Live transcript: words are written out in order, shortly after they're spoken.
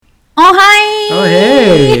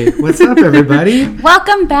Hey, what's up, everybody?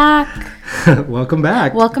 Welcome back. Welcome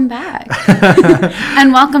back. Welcome back.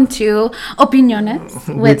 And welcome to Opiniones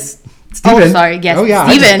with Steven. Oh, sorry. Yes, oh, yeah,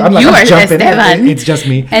 Steven. I'm You are jumping. Esteban. It's just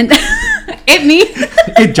me. And it me.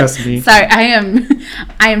 It's just me. Sorry, I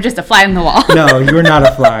am just a fly on the wall. No, you are not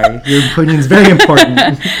a fly. Your opinion is very important.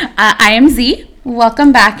 I am Z.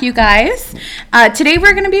 Welcome back, you guys. Today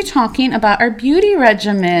we're going to be talking about our beauty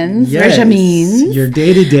regimens. Yes. Your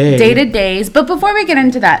day-to-day. Day-to-days. But before we get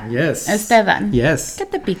into that, Yes. Esteban. Yes. ¿Qué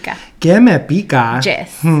te pica? ¿Qué me pica?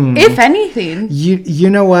 Yes. If anything. You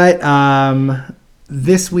know what?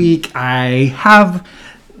 This week I have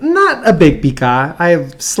not a big pica. I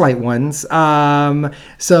have slight ones.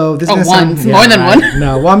 So this is gonna ones. sound, More than one?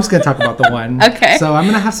 No, well, I'm just gonna talk about the one. Okay. So I'm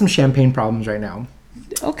gonna have some champagne problems right now.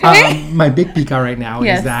 Okay. My big pica right now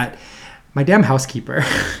Yes. is that my damn housekeeper.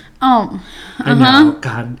 Oh. I know.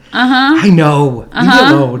 God. I know. Leave me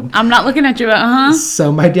alone. I'm not looking at you, but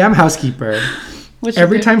So my damn housekeeper, What'd she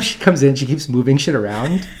every do? time she comes in, she keeps moving shit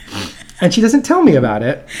around. And she doesn't tell me about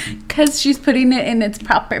it. Because she's putting it in its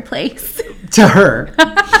proper place. To her,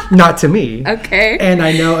 not to me. Okay. And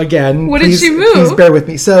I know, again, What did please, she move? please bear with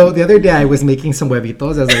me. So the other day I was making some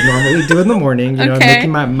huevitos, as I normally do in the morning. You know, Okay.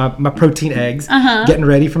 making my protein eggs, getting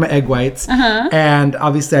ready for my egg whites. And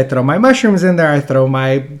obviously I throw my mushrooms in there. I throw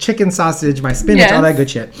my chicken sausage, my spinach, all Yes. that good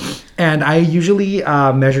shit. And I usually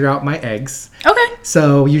measure out my eggs. Okay.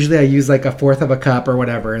 So usually I use like a fourth of a cup or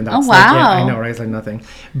whatever, and that's Oh, like it. wow. I know, right? It's like nothing.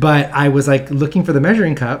 But I was like looking for the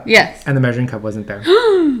measuring cup. Yes. And the measuring cup wasn't there.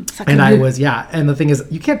 Suck And it. I was, and the thing is,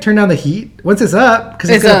 you can't turn down the heat once it's up because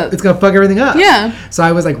It's up. it's gonna fuck everything up. Yeah. So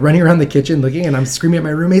I was like running around the kitchen looking, and I'm screaming at my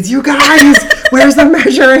roommates, "You guys, where's the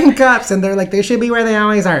measuring cups?" And they're like, "They should be where they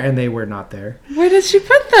always are," and they were not there. Where did she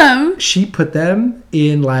put them? She put them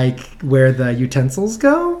in like where the utensils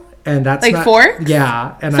go, and that's Like not, forks?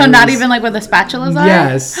 Yeah, and So I not was- even like where the spatulas are?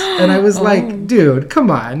 Yes. And I was like, dude,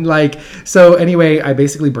 come on. Like, so anyway, I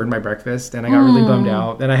basically burned my breakfast and I got really bummed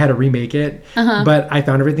out and I had to remake it. But I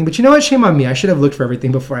found everything. But you know what? Shame on me. I should have looked for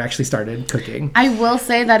everything before I actually started cooking. I will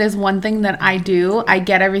say that is one thing that I do. I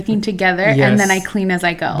get everything together Yes. and then I clean as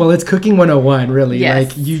I go. Well, it's cooking 101, really. Yes.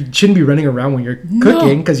 Like, you shouldn't be running around when you're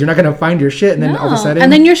cooking because you're not going to find your shit. And then all of a sudden.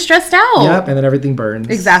 And then you're stressed out. Yep. And then everything burns.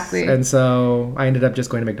 Exactly. And so I ended up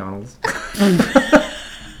just going to McDonald's.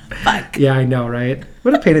 Fuck. Yeah, I know, right?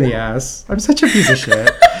 What a pain in the ass. I'm such a piece of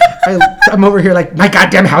shit. I'm over here like, my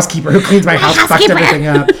goddamn housekeeper who cleans my house fucked housekeeper. everything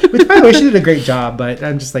up. Which, by the way, she did a great job, but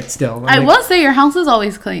I'm just like, still. I I'm will say your house is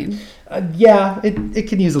always clean. yeah, it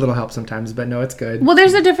can use a little help sometimes, but no, it's good. Well,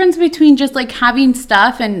 there's a difference between just like having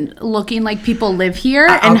stuff and looking like people live here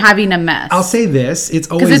and having a mess. I'll say this, it's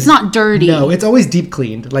always... it's not dirty. No, it's always deep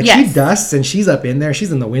cleaned. Like, Yes. she dusts and she's up in there.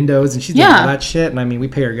 She's in the windows and she's doing Yeah. all that shit. And I mean, we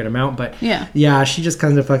pay her a good amount, but Yeah. she just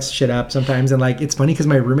kind of fucks shit up sometimes. And like, it's funny because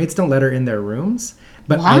my roommates don't let her in their rooms.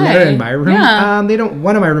 But I let her in my room. Yeah. They don't.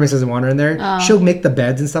 One of my roommates doesn't want her in there. She'll make the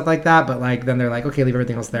beds and stuff like that. But like, then they're like, okay, leave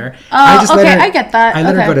everything else there. Okay, I get that. I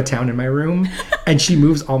let her Okay. go to town in my room, and she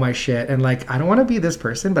moves all my shit. And like, I don't want to be this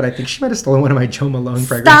person, but I think she might have stolen one of my Jo Malone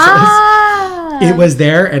fragrances. Stop. It was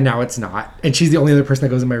there, and now it's not. And she's the only other person that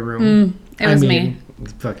goes in my room. It was me.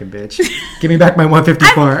 Fucking bitch. Give me back my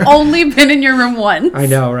 154. I've only been in your room once. I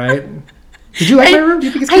know, right? Did you like my room? Do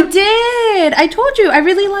you think it's I cute? did. I told you. I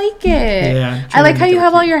really like it. Yeah, I like how you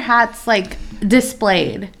have all cute. your hats like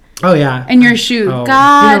displayed Oh yeah. and your shoes. Oh,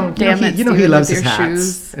 God damn it! You know he Steven, loves with his your hats.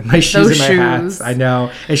 shoes. And my shoes Those and my shoes. hats. I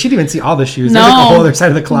know. And she didn't even see all the shoes. No. There's like a whole other side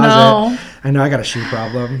of the closet. No. I know I got a shoe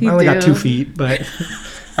problem. You I only got do. 2 feet, but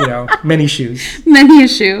you know, many shoes. Many a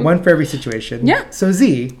shoe. One for every situation. Yeah. So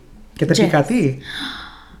Z, get the Yes. picati.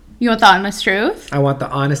 You want the honest truth? I want the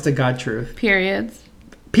honest to God truth. Periods.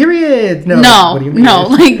 Period. No. No. What do you mean? No.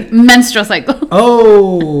 Like menstrual cycle.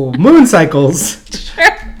 Oh, moon cycles.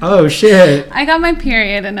 Sure. Oh shit. I got my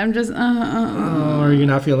period and I'm just. Oh, are you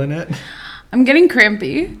not feeling it? I'm getting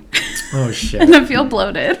crampy Oh shit. and I feel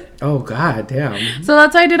bloated. Oh god damn. So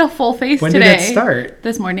that's why I did a full face When today. did it start?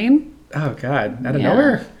 This morning. Oh god. Out of Yeah.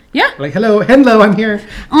 nowhere? Yeah. Like, hello, I'm here.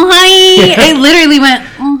 Oh hi! I literally went.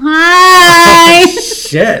 Oh hi!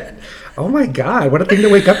 Shit. Oh my god, what a thing to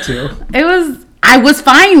wake up to. I was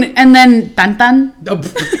fine, and then tan tan. Oh,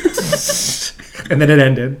 and then it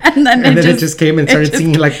ended. And then it just came and started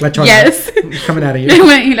singing like La Chona. Yes. Coming out of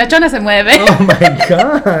Y you. la chona se mueve. Oh my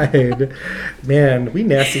god. Man, we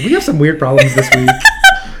nasty. We have some weird problems this week.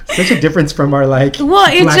 Such a difference from our like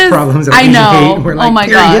Well, it black just- problems that I we know. hate. We're Oh like my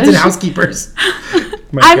periods and gosh. housekeepers.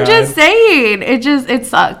 My I'm God. just saying, it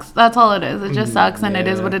sucks. That's all it is. It just sucks, and it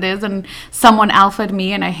is yeah. what it is. And someone alphaed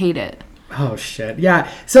me, and I hate it. Oh shit. Yeah.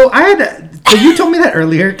 So you told me that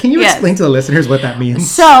earlier. Can you explain to the listeners what that means?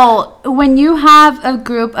 So when you have a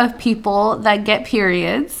group of people that get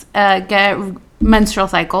periods, get menstrual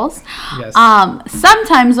cycles, Yes.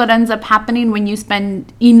 Sometimes what ends up happening when you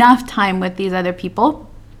spend enough time with these other people,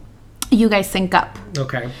 you guys sync up.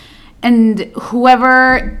 Okay. And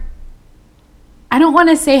whoever, I don't want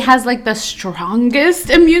to say has like the strongest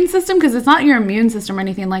immune system, because it's not your immune system or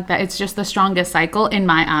anything like that. It's just the strongest cycle in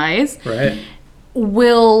my eyes. Right.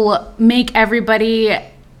 Will make everybody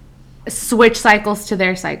switch cycles to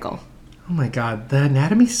their cycle. Oh my God. The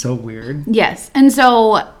anatomy's so weird. Yes. And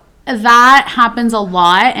so that happens a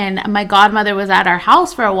lot. And my godmother was at our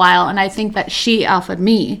house for a while. And I think that she alphaed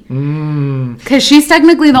me. Because she's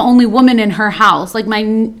technically the only woman in her house. Like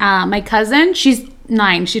my cousin, she's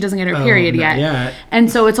 9. She doesn't get her period yet.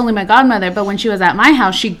 And so it's only my godmother. But when she was at my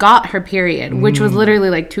house, she got her period, which was literally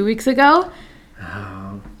like 2 weeks ago.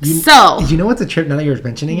 You know what's a trip now that you're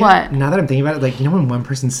mentioning it? What? Now that I'm thinking about it, like, you know when one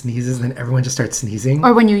person sneezes, then everyone just starts sneezing?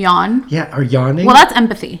 Or when you yawn? Yeah, or yawning. Well, that's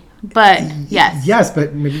empathy. But yes. Yes,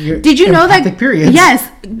 but maybe did you know that empathic periods? Yes,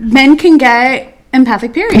 men can get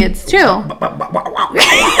empathic periods too. My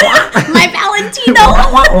Valentino.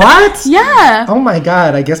 What? Yeah. Oh my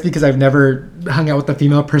God. I guess because I've never hung out with the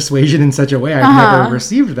female persuasion in such a way, I've never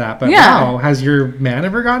received that. But wow, has your man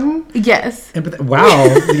ever gotten? Yes.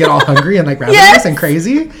 Wow. You get all hungry and like ravenous and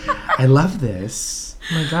crazy? I love this.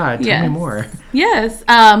 Oh my God. Tell me more. Yes.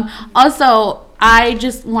 Also, I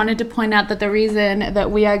just wanted to point out that the reason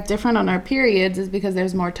that we act different on our periods is because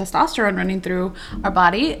there's more testosterone running through our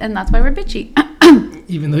body, and that's why we're bitchy.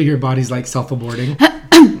 Even though your body's like self-aborting.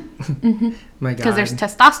 My God. Because there's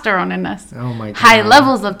testosterone in us. Oh my God. High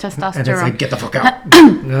levels of testosterone. And it's like, get the fuck out.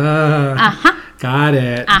 Got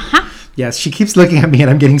it. Yes, she keeps looking at me and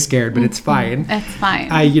I'm getting scared, but it's fine. It's fine.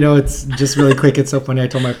 It's just really quick. It's so funny. I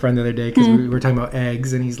told my friend the other day because we were talking about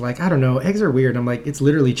eggs, and he's like, I don't know, eggs are weird. I'm like, it's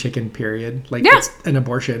literally chicken, period. Like, it's an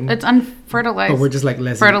abortion. It's unfertilized. But we're just like,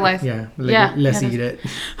 let's fertilized. Let's eat it.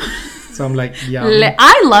 So I'm like, yeah.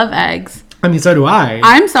 I love eggs. I mean, so do I.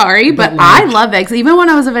 I'm sorry, but I love eggs. Even when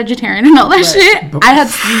I was a vegetarian and all that shit, I had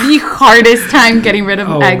the hardest time getting rid of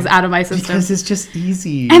eggs out of my system. Because it's just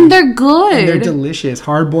easy. And they're good. And they're delicious.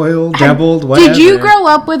 Hard-boiled, deviled, whatever. Did you grow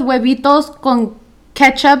up with huevitos con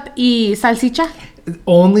ketchup y salsicha?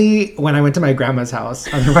 Only when I went to my grandma's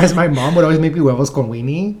house. Otherwise, my mom would always make me huevos con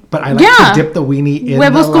weenie. But I like to dip the weenie in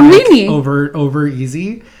huevos con weenie. over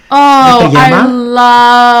easy. Oh, I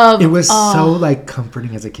love. It was so like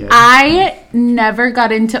comforting as a kid. I never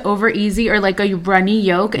got into over easy or like a runny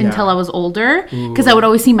yolk until I was older, because I would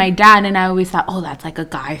always see my dad and I always thought, oh, that's like a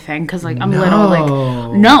guy thing, because like I'm little,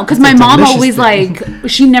 like no, because my mom always like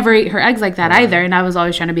she never ate her eggs like that either, and I was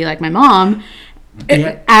always trying to be like my mom.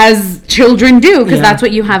 As children do, because that's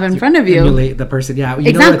what you have in front of you. Emulate the person. Yeah,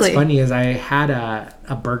 you know what's funny is I had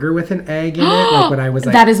a burger with an egg in it, like when I was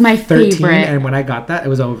like that is my 13, favorite. And when I got that, it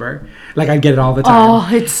was over. Like I'd get it all the time. Oh,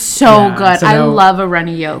 it's so good. So I love a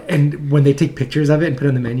runny yolk. And when they take pictures of it and put it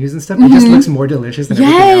on the menus and stuff, it just looks more delicious than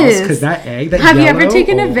everything else. Because that egg, have you ever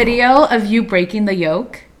taken a video of you breaking the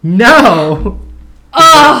yolk? No.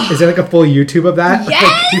 Is there like a full YouTube of that? Yes.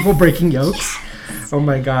 Like people breaking yolks? Oh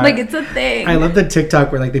my God. Like it's a thing. I love the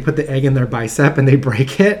TikTok where like they put the egg in their bicep and they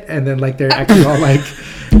break it and then like they're actually all like,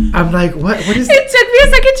 I'm like, what is it? Took me a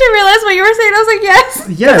second to realize what you were saying. I was like,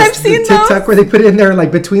 yes, I've seen the TikTok where they put it in there like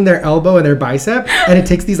between their elbow and their bicep, and it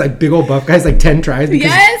takes these like big old buff guys like 10 tries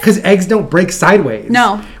because eggs don't break sideways.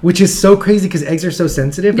 No. Which is so crazy because eggs are so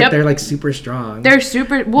sensitive, but they're like super strong. They're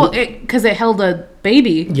super, because it held a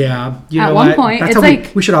baby. Yeah. You know at one point, that's it's how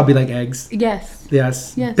like we should all be like eggs. Yes.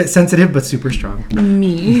 Bit sensitive but super strong.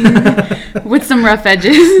 Me. With some rough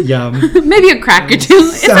edges. Yum. Maybe a crack or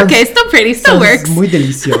two. It's okay. Still pretty. Still works. Muy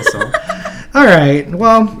delicioso. All right.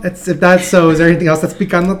 Well, if that's so, is there anything else that's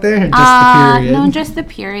picándote or just the period? No, just the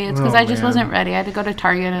periods, because I just wasn't ready. I had to go to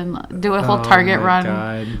Target and do a whole Target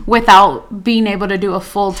run without being able to do a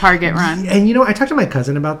full Target run. And you know, I talked to my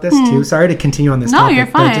cousin about this too. Sorry to continue on this topic. No, you're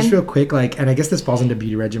fine. But just real quick, like, and I guess this falls into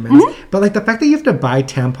beauty regimens, but like the fact that you have to buy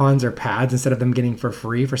tampons or pads instead of them getting for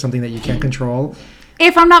free for something that you can't control.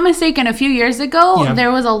 If I'm not mistaken, a few years ago,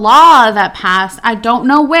 there was a law that passed. I don't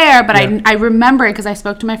know where, but I remember it because I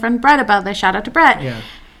spoke to my friend Brett about this. Shout out to Brett. Yeah.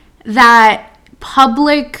 That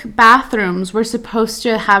public bathrooms were supposed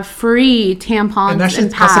to have free tampons and that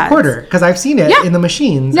and shit costs $0.25 because I've seen it in the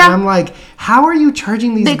machines. Yeah. And I'm like, how are you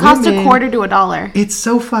charging these? They cost $0.25 to $1. It's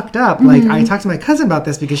so fucked up. Like, I talked to my cousin about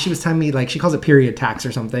this because she was telling me, like, she calls it period tax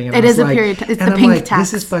or something. And it is a period tax. It's the pink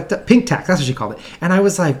tax. This is fucked up. Pink tax. That's what she called it. And I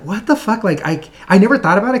was like, what the fuck? Like, I never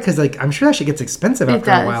thought about it because, like, I'm sure that shit gets expensive after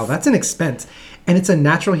a while. That's an expense. And it's a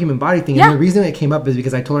natural human body thing. And the reason it came up is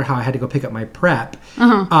because I told her how I had to go pick up my PrEP.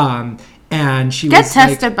 And she was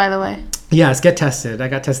tested, by the way. Yes, get tested. I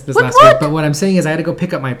got tested this last week. But what I'm saying is I had to go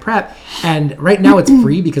pick up my PrEP. And right now it's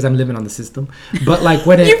free because I'm living on the system. But like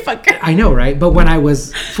when you fucker. I know, right? But when I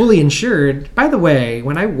was fully insured, by the way,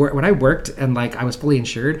 when I worked and like I was fully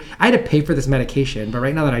insured, I had to pay for this medication. But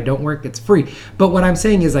right now that I don't work, it's free. But what I'm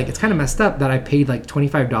saying is like it's kind of messed up that I paid like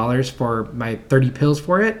 $25 for my 30 pills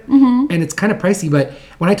for it. And it's kind of pricey. But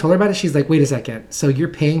when I told her about it, she's like, wait a second. So you're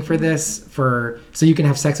paying for this so you can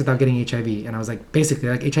have sex without getting HIV. And I was like, basically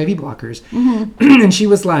like HIV blockers. And she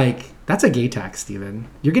was like, that's a gay tax, Steven.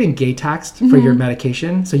 You're getting gay taxed for your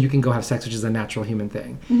medication so you can go have sex, which is a natural human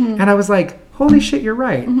thing. And I was like, holy shit, you're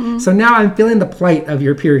right. So now I'm feeling the plight of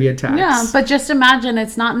your period tax. Yeah, but just imagine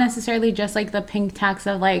it's not necessarily just like the pink tax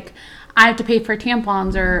of like, I have to pay for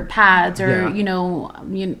tampons or pads or, you know,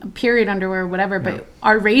 period underwear or whatever. But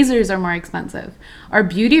our razors are more expensive. Our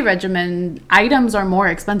beauty regimen items are more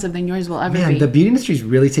expensive than yours will ever be. The beauty industry is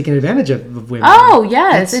really taking advantage of women. Oh,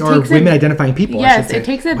 yes. Or women identifying people, yes, it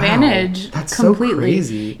takes advantage. Wow, that's completely. So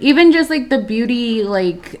crazy. Even just like the beauty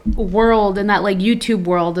like world and that like YouTube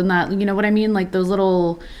world and that, you know what I mean? Like those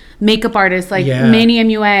little makeup artists like Manny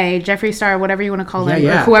MUA, Jeffree Star, whatever you want to call them,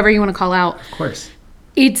 or whoever you want to call out. Of course.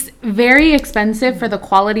 It's very expensive for the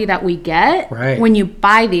quality that we get when you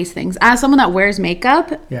buy these things. As someone that wears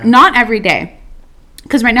makeup, not every day.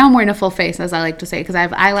 Because right now I'm wearing a full face, as I like to say, because I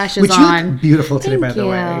have eyelashes on. Which you look beautiful today, by the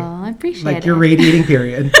way. I appreciate it. Like you're radiating,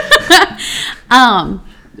 period.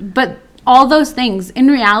 But all those things, in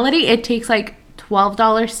reality, it takes like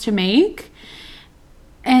 $12 to make.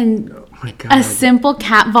 And a simple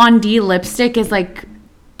Kat Von D lipstick is like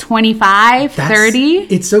 $25, $30.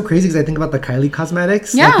 It's so crazy because I think about the Kylie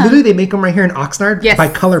Cosmetics. Yeah. Like, literally, they make them right here in Oxnard by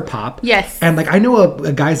ColourPop. Yes. And like I know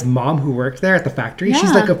a guy's mom who worked there at the factory. Yeah.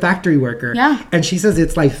 She's like a factory worker. Yeah. And she says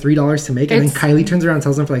it's like $3 to make, and then Kylie turns around and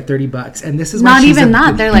sells them for like $30. And this is why not even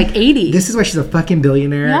that. They're like $80. This is why she's a fucking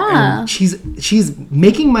billionaire. Yeah. And she's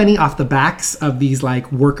making money off the backs of these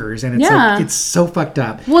like workers, and it's like it's so fucked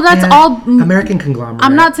up. Well, that's all American conglomerate.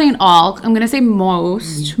 I'm not saying all. I'm gonna say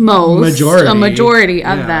most a majority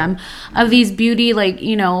of them, of these beauty like,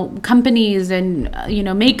 you know, companies and you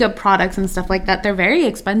know, makeup products and stuff like that. They're very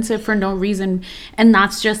expensive for no reason, and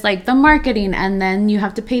that's just like the marketing. And then you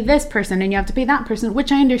have to pay this person and you have to pay that person,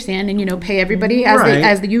 which I understand, and you know, pay everybody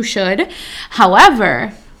as you should.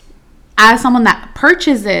 However, as someone that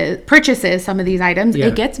purchases some of these items,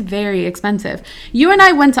 it gets very expensive. You and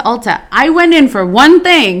I went to Ulta. I went in for one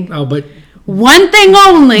thing. Oh, but one thing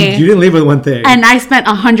only. You didn't leave with one thing. And I spent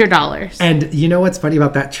 $100. And you know what's funny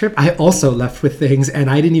about that trip? I also left with things, and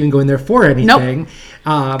I didn't even go in there for anything. Nope.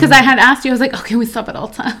 Because I had asked you, I was like, oh, can we stop at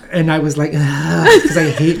Ulta? And I was like, because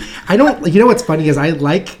you know what's funny is I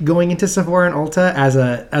like going into Sephora and Ulta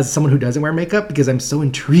as someone who doesn't wear makeup because I'm so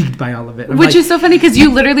intrigued by all of it. Which is so funny because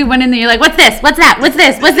you literally went in there, you're like, what's this? What's that? What's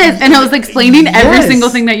this? What's this? And I was explaining every single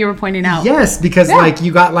thing that you were pointing out. Yes, because like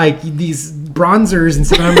you got like these bronzers and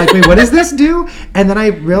stuff, and I'm like, wait, what does this do? And then I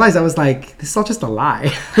realized I was like, this is all just a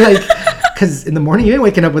lie. Like, because in the morning you ain't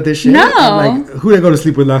waking up with this shit. No. I'm like, who did I go to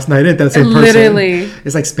sleep with last night? Ain't that same person? Literally.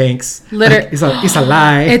 It's like Spanx. Literally. Like, it's a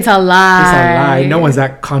lie. It's a lie. It's a lie. No one's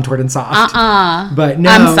that contoured and soft. But no.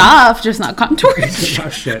 I'm soft, just not contoured. Oh,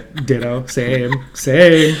 shit. Ditto. Same.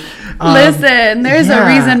 Listen, there's a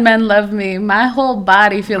reason men love me. My whole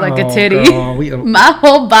body feel like a titty. Girl, my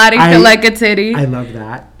whole body feel like a titty. I love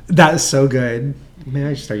that. That's so good. Man,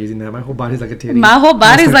 I should start using that. My whole body's like a titty. My whole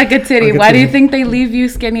body's like a titty. Why do you think they leave you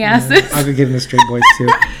skinny asses? I'll be getting the straight boys too.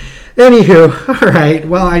 Anywho, all right.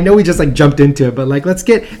 Well, I know we just like jumped into it, but like let's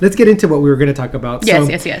get into what we were going to talk about.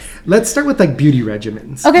 Yes. Let's start with like beauty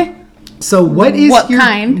regimens. Okay. So what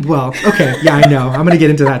kind? Well, okay, yeah, I know. I'm going to get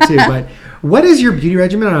into that too, but what is your beauty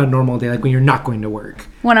regimen on a normal day, like when you're not going to work?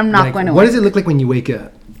 When I'm not going to work. What does it look like when you wake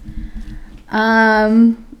up?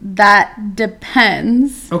 That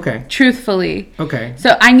depends. Okay. Truthfully. Okay.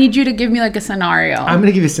 So I need you to give me like a scenario. I'm going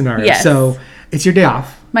to give you a scenario. Yes. So it's your day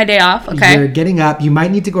off. My day off. Okay. You're getting up. You might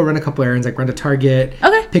need to go run a couple errands, like run to Target.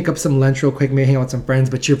 Okay. Pick up some lunch real quick, maybe hang out with some friends.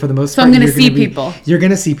 But for the most part, I'm going to see people. You're going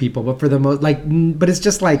to see people, but for the most, but it's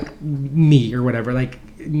just like me or whatever. Like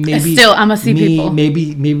maybe still, I'm going to see people. Maybe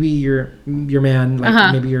your man,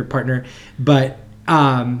 like maybe your partner, but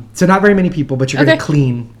So not very many people, but you're going to Okay.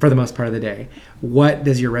 clean for the most part of the day. What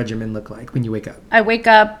does your regimen look like when you wake up? I wake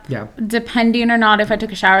up, Yeah. depending or not, if I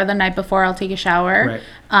took a shower the night before, I'll take a shower.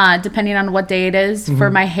 Right. Depending on what day it is. For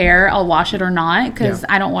my hair, I'll wash it or not, because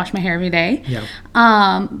Yeah. I don't wash my hair every day. Yeah.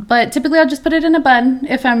 But typically I'll just put it in a bun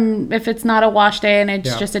if it's not a wash day and it's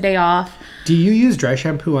Yeah. just a day off. Do you use dry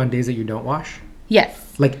shampoo on days that you don't wash? Yes.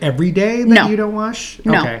 Like every day that No. you don't wash?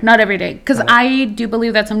 No, Okay. not every day. Because Got it. I do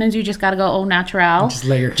believe that sometimes you just got to go au natural. Just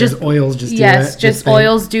let your oils just do Yes, it. just thing.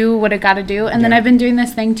 oils do what it got to do. And then Yeah. I've been doing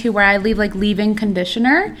this thing too where I leave like leave-in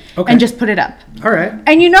conditioner Okay. and just put it up. All right.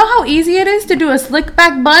 And you know how easy it is to do a slick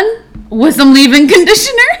back bun with some leave-in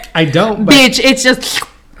conditioner? I don't, but... Bitch, it's just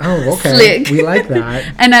Oh, okay. slick. We like that.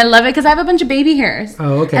 And I love it because I have a bunch of baby hairs.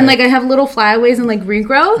 Oh, okay. And like I have little flyaways and like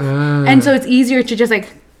regrowth. Ah. And so it's easier to just like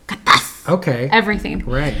Okay. everything.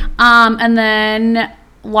 Right. And then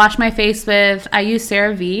wash my face with, I use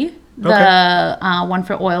CeraVe, the one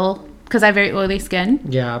for oil, because I have very oily skin.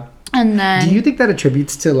 Yeah. And then Do you think that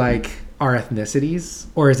attributes to like our ethnicities,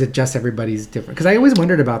 or is it just everybody's different? Because I always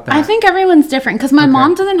wondered about that. I think everyone's different because my Okay.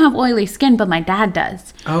 mom doesn't have oily skin, but my dad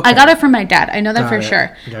does. Okay. I got it from my dad. I know that Got for it.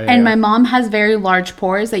 sure. Yeah, And yeah. my mom has very large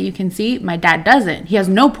pores that you can see. My dad doesn't. He has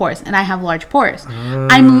no pores, and I have large pores. Ah.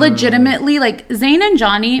 I'm legitimately like Zane and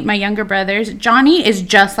Johnny, my younger brothers. Johnny is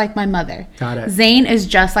just like my mother. Got it. Zane is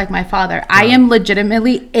just like my father. I am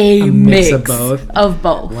legitimately a mix mix of both? Of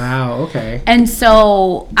both. Wow. Okay. And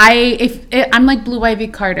so I'm like Blue Ivy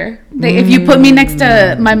Carter. If you put me next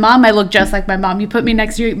to my mom, I look just like my mom. You put me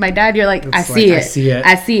next to my dad, you're like, I It's see like, it. I see it.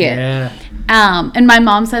 I see it. Yeah. And my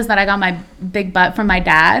mom says that I got my big butt from my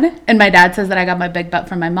dad, and my dad says that I got my big butt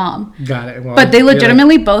from my mom. Got it. Well, But they you're like-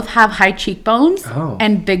 legitimately both have high cheekbones Oh.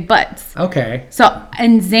 and big butts. Okay. So,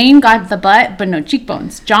 and Zane got the butt, but no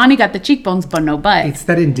cheekbones. Johnny got the cheekbones, but no butt. It's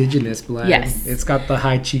that indigenous blood. Yes. It's got the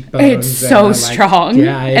high cheekbones. It's and so the, strong.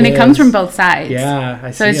 Yeah. And it comes is. from both sides. Yeah. I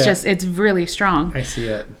see So it's it. just, it's really strong. I see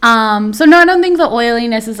it. So no, I don't think the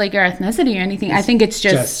oiliness is like your ethnicity or anything. I think it's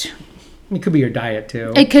just It could be your diet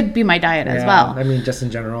too. it could be my diet as Yeah, well. I mean, just in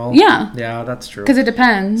general. Yeah. Yeah, that's true. Because it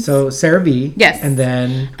depends. So CeraVe. Yes. And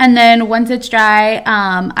then And then once it's dry,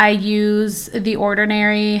 I use the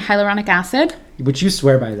Ordinary hyaluronic acid. which you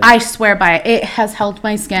swear by that. I swear by it. It has helped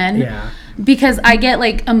my skin. Yeah. Because I get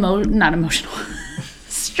like not emotional,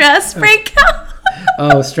 stress breakout.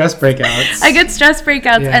 Oh, stress breakouts. I get stress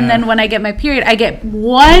breakouts, Yeah. and then when I get my period, I get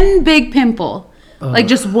one big pimple, like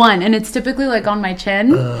just one, and it's typically like on my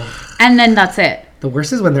chin, and then that's it. The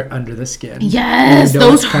worst is when they're under the skin. Yes, And you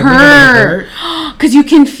know those it's coming and it hurt because you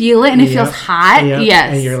can feel it and it feels Yep. hot. Yep.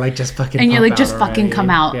 Yes, And you're like, just fucking and you're pop like, just out fucking already. come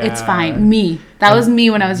out. It's Yeah. fine. Me. That was me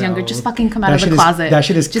when I was No. younger. Just fucking come out That of the shit is- closet. that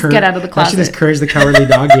shit is just get out of the That shit is closet. Courage the Cowardly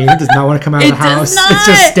Dog game. It does not want to come out of It the house. does not. It's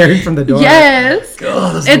just staring from the door. Yes.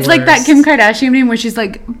 Oh, that's the It's like that worst. Kim Kardashian meme where she's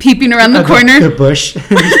like peeping around the corner. The bush.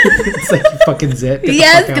 It's like, you fucking zit. Get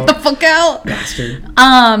Yes, the get fuck the out. fuck out. Bastard.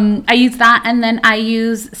 I use that, and then I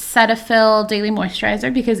use Cetaphil daily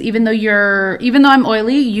moisturizer because even though I'm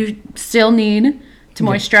oily, you still need to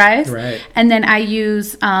moisturize. Right. And then I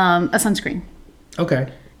use a sunscreen, Okay.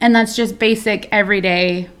 and that's just basic every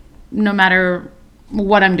day, no matter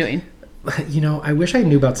what I'm doing. You know, I wish I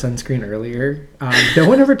knew about sunscreen earlier. No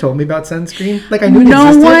one ever told me about sunscreen. Like, I knew it No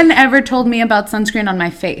existed, one ever told me about sunscreen on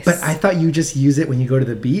my face. but I thought you just use it when you go to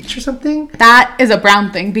the beach or something. That is a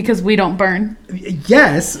brown thing because we don't burn.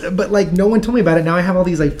 Yes, but like no one told me about it. Now I have all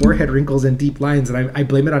these like forehead wrinkles and deep lines, and I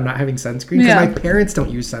blame it on not having sunscreen because Yeah. my parents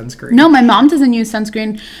don't use sunscreen. No, my mom doesn't use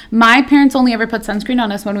sunscreen. My parents only ever put sunscreen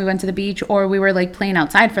on us when we went to the beach or we were like playing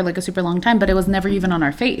outside for like a super long time, but it was never even on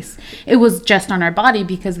our face. It was just on our body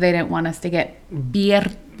because they didn't want us to get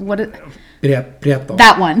Prieto.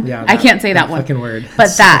 that one. Yeah, I can't say that one. fucking word. But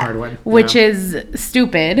It's such a that, hard one. which Yeah. is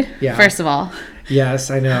stupid, Yeah. first of all. Yes,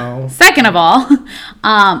 I know. Second of all,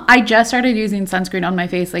 I just started using sunscreen on my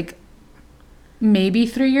face like maybe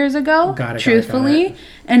 3 years ago, Got it, truthfully. got it.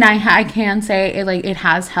 And I can say it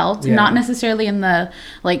has helped, Yeah. not necessarily in the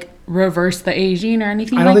like reverse the aging or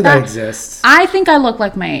anything I don't like think that that. exists. I think I look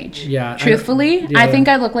like my age. Yeah, Truthfully, yeah. I think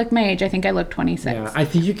I look like my age. I think I look 26. Yeah, I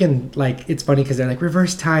think you can like. It's funny because they're like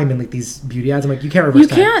reverse time and like these beauty ads. I'm like, you can't reverse You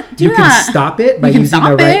time. can't do You can that. stop it by You can using the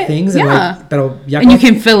stop right it. things and Yeah. like that'll. Yeah, And you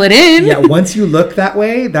can fill it in. Yeah, once you look that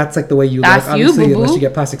way, that's like the way you That's look. you, Obviously, boo-boo. unless you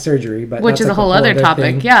get plastic surgery, but Which that's is a like whole other topic,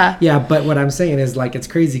 thing. yeah. Yeah, but what I'm saying is like it's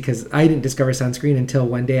crazy because I didn't discover sunscreen until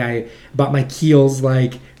one day I bought my Kiehl's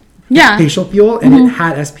like Yeah. facial fuel and it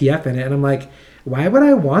had SPF in it, and I'm like, why would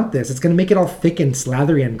I want this? It's gonna make it all thick and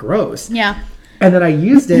slathery and gross. Yeah. And then I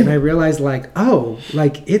used it and I realized like, oh,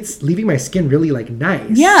 like it's leaving my skin really like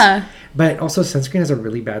nice. Yeah. But also sunscreen has a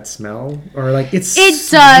really bad smell, or like it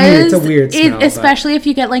does. Weird. It's a weird smell, especially if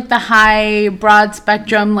you get like the high broad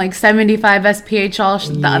spectrum, like 75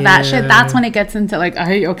 SPH, that shit. That's when it gets into like,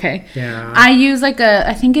 okay. Yeah. I use like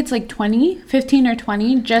I think it's like 15 or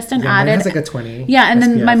 20, just an added. Mine has like a 20. Yeah, and SPF.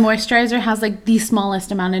 then my moisturizer has like the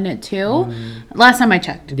smallest amount in it too. Last time I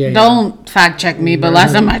checked. Yeah, Don't fact check me, but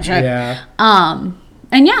last time I checked. Yeah.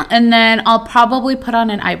 And then I'll probably put on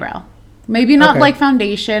an eyebrow. Maybe not like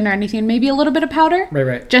foundation or anything. Maybe a little bit of powder.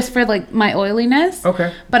 Right. Just for like my oiliness.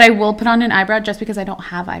 Okay. But I will put on an eyebrow just because I don't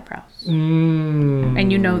have eyebrows. And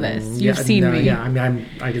you know this. You've seen me. Yeah, I mean,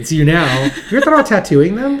 I can see you now. You ever thought about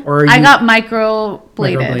tattooing them? Or I got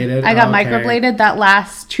microbladed. I got okay. Microbladed. That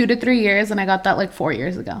lasts 2 to 3 years, and I got that like 4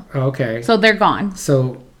 years ago. Okay. So they're gone.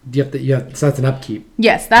 So you have so that's an upkeep.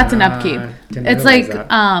 Yes, that's an upkeep. It's like that.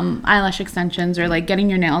 Eyelash extensions or like getting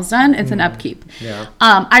your nails done. It's an upkeep. Yeah.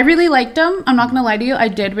 I really liked them. I'm not gonna lie to you. I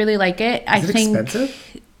did really like it. Is it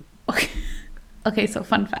expensive? Okay, so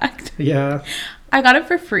fun fact. Yeah. I got it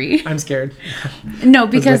for free. I'm scared. No,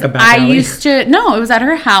 because like I used to. No, it was at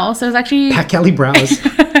her house. It was actually Back Alley Brows.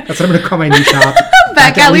 That's what I'm gonna call my new shop.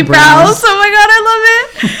 Back Alley Brows. Oh my god, I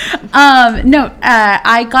love it. No,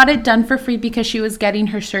 I got it done for free because she was getting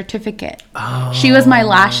her certificate. Oh, she was my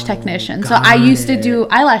lash technician, so I used to do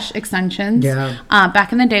eyelash extensions. Yeah.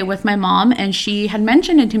 Back in the day with my mom, and she had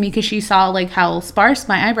mentioned it to me because she saw like how sparse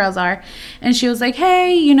my eyebrows are, and she was like,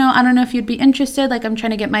 "Hey, I don't know if you'd be interested. Like, I'm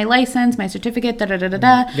trying to get my license, my certificate, da da da da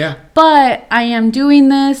da. Yeah. But I am doing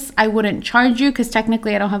this. I wouldn't charge you because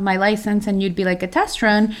technically I don't have my license, and you'd be like a test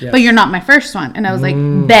run, Yes. but you're not my first one." And I was like,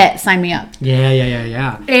 "Bet, sign me up."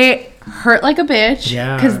 Yeah. It hurt like a bitch.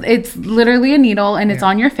 Yeah. Because it's literally a needle and it's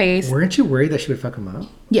on your face. Weren't you worried that she would fuck him up?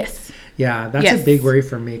 Yes. Yeah, that's a big worry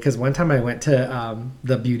for me because one time I went to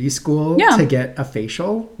the beauty school to get a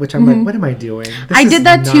facial, which I'm like, what am I doing? I did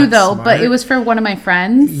that too, though, but it was for one of my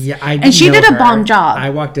friends. Yeah, and she did a bomb job. I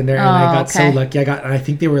walked in there and I got so lucky. I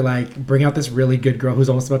think they were like, bring out this really good girl who's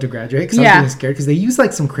almost about to graduate because I was getting scared because they use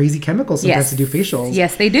like some crazy chemicals sometimes to do facials.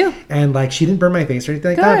 Yes, they do. And like she didn't burn my face or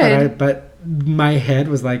anything like that, but my head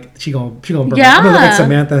was like, she gonna burn my, Yeah. I'm gonna look like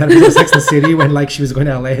Samantha that had Sex and the City when like she was going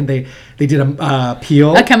to LA and they did a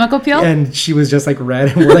peel, a chemical peel, and she was just like red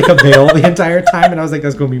and wore like a veil the entire time, and I was like,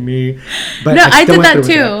 that's gonna be me. But no, I did that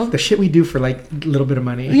too. The shit we do for like a little bit of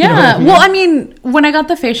money. Yeah. You know what I mean? Well, I mean, when I got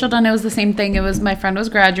the facial done, it was the same thing. It was my friend was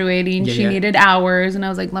graduating. She needed hours, and I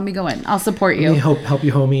was like, let me go in. I'll support you. Let me help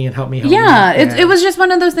you, homie, and help me. Yeah, it was just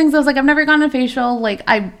one of those things. I was like, I've never gotten a facial. Like,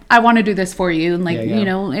 I want to do this for you, and like,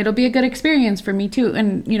 it'll be a good experience for me too.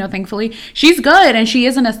 And thankfully, she's good, and she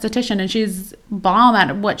is an esthetician, and she's bomb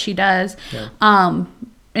at what she does. Yeah.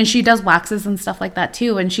 And she does waxes and stuff like that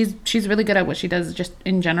too, and she's really good at what she does just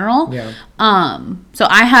in general. Yeah. So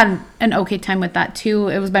I had an okay time with that too.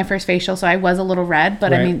 It was my first facial, so I was a little red,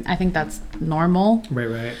 but I mean, I think that's normal.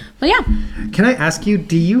 Right. But yeah. Can I ask you,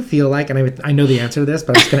 do you feel like, and I know the answer to this,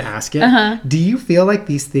 but I'm just going to ask it. Do you feel like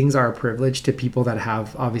these things are a privilege to people that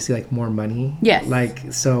have obviously like more money? Yes.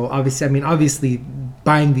 Like, so obviously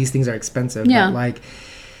buying these things are expensive. Yeah. But like,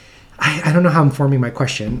 I don't know how I'm forming my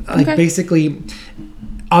question. Like basically,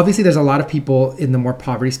 obviously there's a lot of people in the more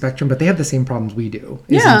poverty spectrum, but they have the same problems we do.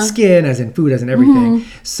 As in skin, as in food, as in everything.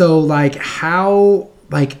 So like how,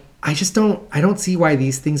 like, I don't see why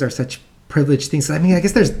these things are such privileged things. I mean, I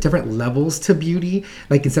guess there's different levels to beauty.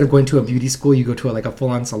 Like instead of going to a beauty school, you go to a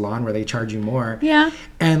full-on salon where they charge you more. Yeah.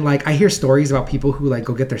 And like I hear stories about people who like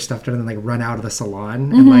go get their stuff done and then like run out of the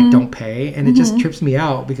salon and like don't pay, and it just trips me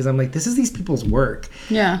out because I'm like, this is these people's work.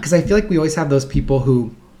 Yeah. Because I feel like we always have those people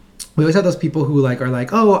who like are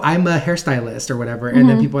like, oh, I'm a hairstylist or whatever, and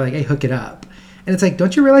then people are like, hey, hook it up. And it's like,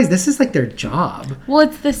 don't you realize this is like their job? Well,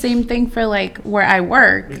 it's the same thing for like where I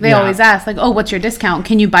work. They always ask like, oh, what's your discount?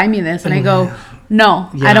 Can you buy me this? And I go, no,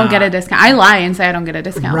 I don't get a discount. I lie and say I don't get a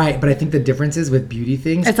discount. Right. But I think the difference is with beauty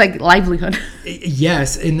things. It's like livelihood.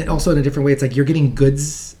 Yes. And also in a different way, it's like you're getting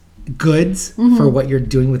goods for what you're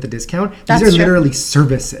doing with the discount. These are literally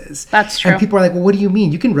services. That's true. And people are like, well, what do you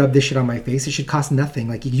mean? You can rub this shit on my face. It should cost nothing.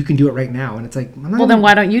 Like you can do it right now. And it's like, well, then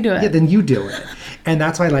why don't you do it? Yeah, then you do it. And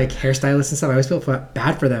that's why like hairstylists and stuff, I always feel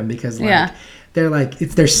bad for them because like they're like,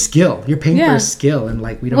 it's their skill. You're paying for a skill, and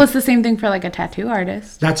like we don't. Well, it's the same thing for like a tattoo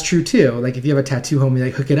artist. That's true too. Like if you have a tattoo home, you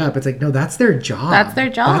like hook it up. It's like, no, that's their job. That's their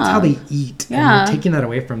job. That's how they eat. Yeah. And you're taking that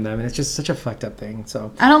away from them, and it's just such a fucked up thing.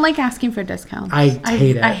 So I don't like asking for discounts. I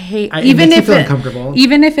hate it. I hate even if it's uncomfortable.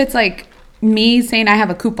 Even if it's like me saying I have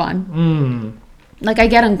a coupon. Like I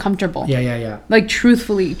get uncomfortable. Yeah. Like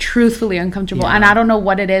truthfully uncomfortable. And I don't know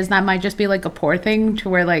what it is. That might just be like a poor thing to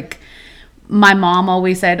where like my mom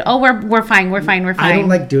always said, "Oh, we're fine. I don't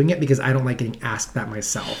like doing it because I don't like getting asked that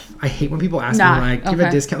myself. I hate when people ask me like, give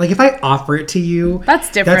a discount. Like if I offer it to you,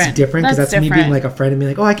 that's different. That's different because that's me being like a friend and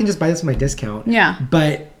being like, oh, I can just buy this with my discount. Yeah.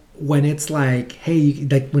 But when it's like, hey,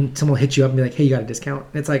 like when someone hits you up and be like, hey, you got a discount?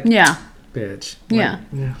 It's like, yeah, bitch. Yeah.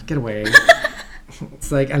 Like, get away.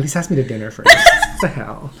 It's like, at least ask me to dinner first. What the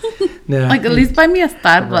hell? No. Like at least buy me a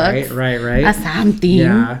Starbucks. Right. A something.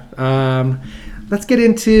 Yeah. Let's get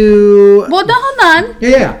into... Well, no, hold on.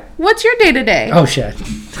 Yeah. What's your day-to-day? Oh, shit.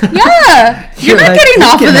 Yeah. You're not getting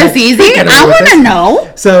off of this easy. I want to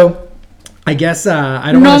know. So, I guess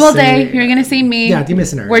I don't Normal day. You're going to see me. Yeah, give me a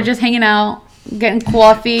scenario. We're just hanging out, getting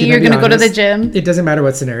coffee. You're going to go to the gym. It doesn't matter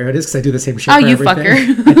what scenario it is because I do the same shit for everything.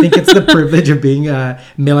 Fucker. I think it's the privilege of being a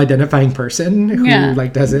male-identifying person who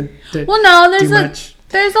like doesn't do much.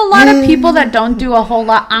 There's a lot of people that don't do a whole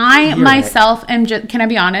lot. I myself am just, can I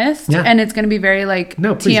be honest? Yeah. And it's going to be very like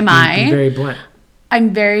please, TMI. Be very blunt.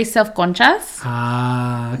 I'm very self-conscious.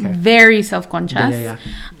 Okay. Very self-conscious. Yeah.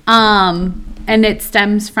 And it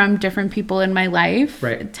stems from different people in my life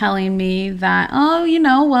telling me that,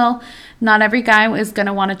 well, not every guy is going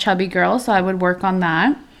to want a chubby girl, so I would work on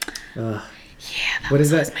that. Yeah, that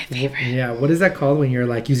was my favorite. Yeah, what is that called when you're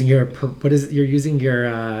like using you're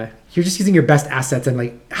just using your best assets and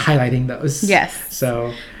like highlighting those. Yes.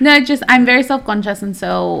 So no, I'm very self-conscious, and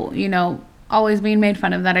so always being made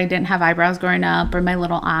fun of that I didn't have eyebrows growing up or my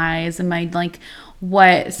little eyes and my like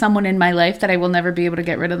what someone in my life that I will never be able to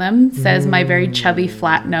get rid of them says my very chubby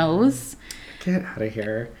flat nose. Get out of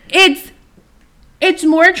here. It's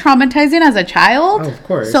more traumatizing as a child. Oh, of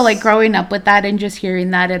course. So, like, growing up with that and just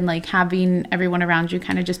hearing that and, like, having everyone around you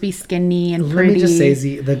kind of just be skinny and pretty. Let me just say,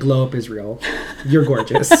 Z, the glow up is real. You're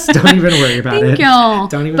gorgeous. Don't even worry about it. Thank you.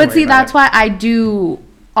 Don't even worry But see, that's why I do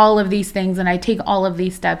all of these things and I take all of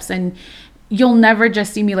these steps and you'll never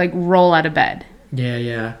just see me, like, roll out of bed.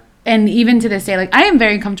 Yeah. And even to this day, like, I am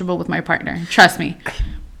very comfortable with my partner. Trust me.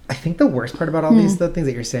 I think the worst part about all these things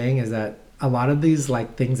that you're saying is that a lot of these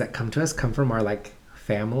like things that come to us come from our like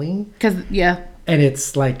family. And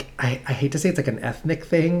it's like I hate to say it's like an ethnic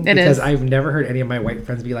thing because I've never heard any of my white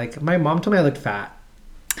friends be like, my mom told me I looked fat.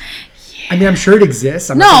 Yeah. I mean, I'm sure it exists.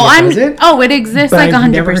 It exists like 100%. I've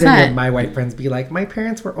never heard any of my white friends be like, my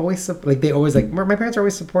parents were always my parents are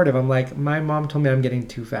always supportive. I'm like, my mom told me I'm getting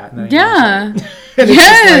too fat. And yeah. And it's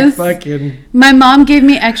just like fucking. My mom gave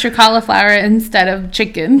me extra cauliflower instead of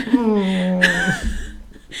chicken.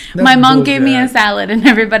 My mom gave me a salad and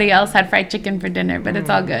everybody else had fried chicken for dinner, but it's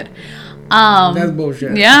all good. That's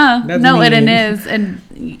bullshit. Yeah. That's no, mean. it is.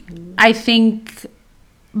 And I think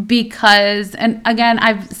because, and again,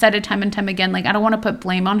 I've said it time and time again, like, I don't want to put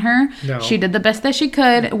blame on her. No. She did the best that she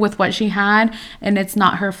could with what she had, and it's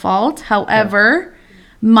not her fault. However,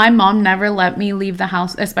 my mom never let me leave the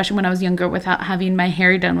house, especially when I was younger, without having my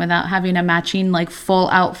hair done, without having a matching, like, full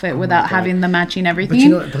outfit, without having the matching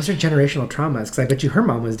everything. But those are generational traumas, because I bet you her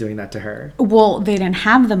mom was doing that to her. Well, they didn't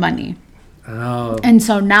have the money. Oh. And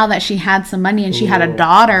so now that she had some money and she had a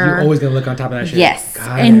daughter. You're always going to look on top of that shit. Yes.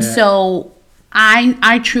 So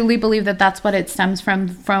I truly believe that that's what it stems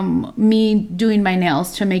from me doing my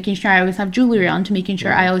nails to making sure I always have jewelry on to making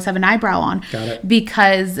sure I always have an eyebrow on. Got it.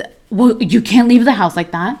 Because, you can't leave the house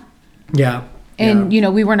like that. Yeah. And,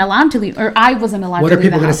 we weren't allowed to leave, or I wasn't allowed to leave. What are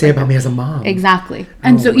people going to say about me as a mom? Exactly.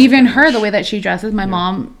 And so even her, the way that she dresses, my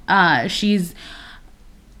mom,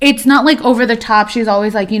 it's not like over the top. She's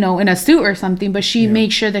always like, in a suit or something, but she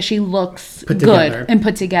makes sure that she looks good and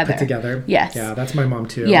put together. Yes. Yeah, that's my mom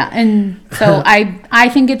too. Yeah. And so I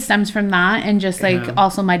think it stems from that. And just like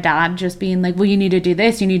also my dad just being like, well, you need to do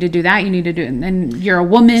this, you need to do that, you need to do it. And you're a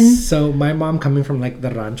woman. So my mom coming from like the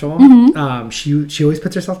rancho, she always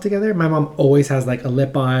puts herself together. My mom always has like a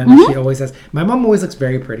lip on. My mom always looks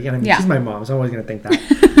very pretty. And I mean, she's my mom, so I'm always going to think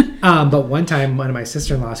that. But one time, one of my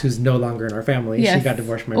sister-in-laws, who's no longer in our family, she got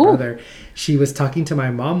divorced from my brother. She was talking to my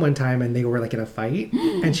mom one time, and they were like in a fight.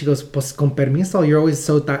 And she goes, "Pues con permiso, you're always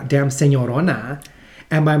so damn señorona."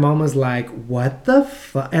 And my mom was like, "What the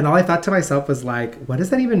fuck?" And all I thought to myself was like, "What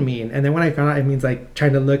does that even mean?" And then when I found out it means like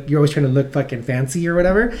you're always trying to look fucking fancy or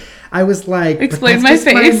whatever. I was like, explain my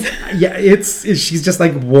face. She's just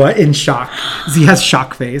like, what? In shock. Z has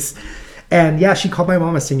shock face. And she called my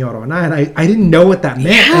mom a señorona, and I didn't know what that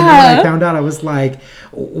meant. And then when I found out, I was like,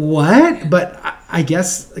 what? But I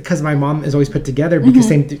guess because my mom is always put together, because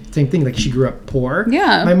same thing, like she grew up poor.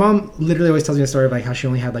 Yeah. My mom literally always tells me a story of like how she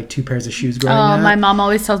only had like 2 pairs of shoes growing up. My mom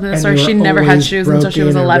always tells me the story. She never had shoes until she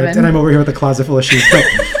was 11. And I'm over here with a closet full of shoes. But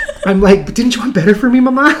I'm like, but didn't you want better for me,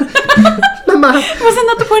 mama? Mama. Wasn't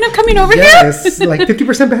that the point of coming over here? Yes, like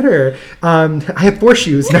 50% better. I have 4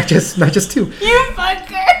 shoes, not just 2. You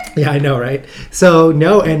fucker. Yeah, I know, right? So,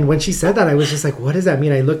 no, and when she said that, I was just like, what does that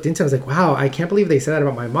mean? I looked into it, I was like, wow, I can't believe they said that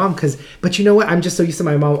about my mom. But you know what? I'm just so used to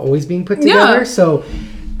my mom always being put together. Yeah. So,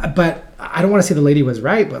 but I don't want to say the lady was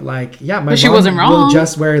right, but like, yeah, my she mom wasn't wrong. will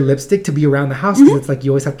just wear lipstick to be around the house because it's like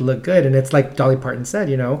you always have to look good. And it's like Dolly Parton said,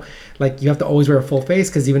 you know, like you have to always wear a full face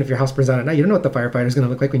because even if your house burns down at night, you don't know what the firefighter's going to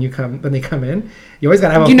look like when they come in. You always got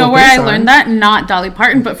to have a full face. You know where I learned that? Not Dolly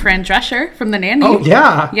Parton, but Fran Drescher from The Nanny. Oh,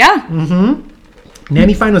 yeah. Yeah. Mm-hmm.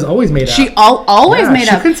 Nanny Fine was always made up. She always made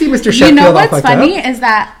up. She couldn't see Mr. Sheffield. You know what's funny is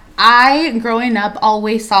that I, growing up,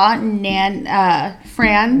 always saw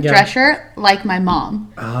Fran Drescher like my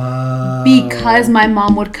mom. Oh. Because my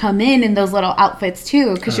mom would come in those little outfits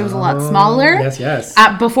too, because she was a lot smaller. Yes.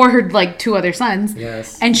 Before her like 2 other sons.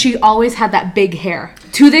 Yes. And she always had that big hair.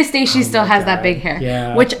 To this day, she still has that big hair.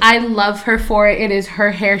 Yeah. Which I love her for. It is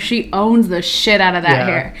her hair. She owns the shit out of that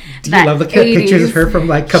hair. Do you love the pictures of her from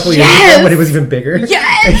like a couple years ago when it was even bigger?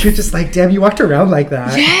 Yes. And you're just like, damn, you walked around like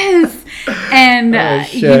that. Yes. And,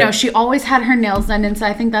 you know, she always had her nails done. And so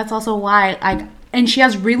I think that's also why, and she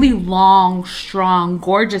has really long, strong,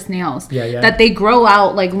 gorgeous nails. Yeah. That they grow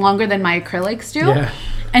out, like, longer than my acrylics do. Yeah.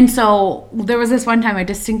 And so there was this one time I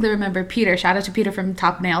distinctly remember Peter. Shout out to Peter from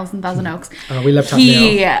Top Nails in Thousand Oaks. We love Top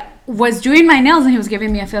Nails. He was doing my nails and he was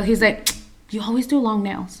giving me a feel. He's like, you always do long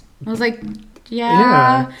nails. I was like,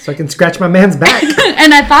 yeah. So I can scratch my man's back.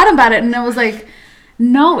 And I thought about it and I was like,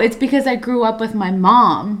 no, it's because I grew up with my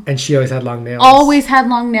mom. And she always had long nails. Always had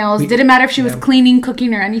long nails. Didn't matter if she was cleaning,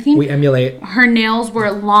 cooking, or anything. We emulate. Her nails were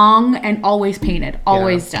long and always painted.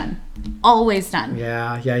 Always done. Always done.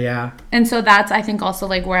 Yeah. And so that's, I think, also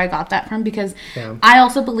like where I got that from because I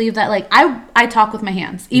also believe that like I talk with my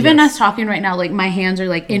hands. Even us talking right now, like my hands are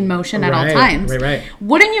like in motion at all times. Right.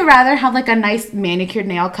 Wouldn't you rather have like a nice manicured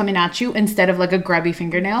nail coming at you instead of like a grubby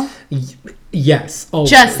fingernail? Yes. Always.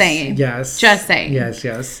 Just saying. Yes. Just saying. Yes.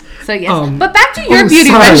 So yes. But back to your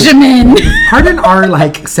beauty regimen. Pardon our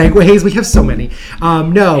like segues. We have so many.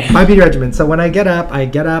 No, my beauty regimen. So when I get up, I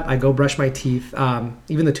go brush my teeth.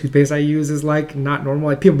 Even the toothpaste I use is like not normal.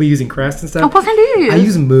 Like people be using Crest and stuff. Oh, what kind do you use? I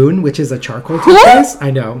use Moon, which is a charcoal toothpaste.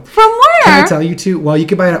 I know. From where? Can I tell you to? Well, you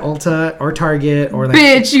can buy it at Ulta or Target or like.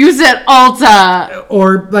 Bitch, you said Ulta.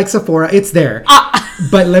 Or like Sephora. It's there.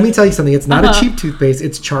 But let me tell you something. It's not a cheap toothpaste.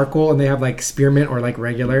 It's charcoal, and they have like spearmint or like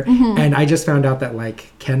regular. And I just found out that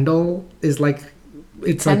like Kendall is like,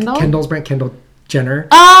 it's Kendall? Like Kendall's brand, Kendall Jenner.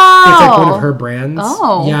 Oh, it's like one of her brands.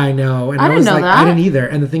 Oh, yeah, I know. And I didn't know like, that. I didn't either.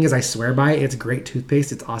 And the thing is, I swear by it. It's great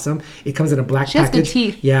toothpaste. It's awesome. It comes in a black package. She has good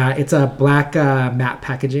teeth. Yeah, it's a black matte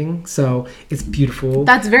packaging, so it's beautiful.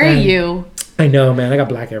 That's very you. I know, man. I got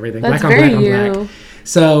black everything. That's black on very black on black.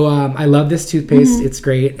 So I love this toothpaste. It's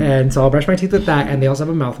great. And so I'll brush my teeth with that. And they also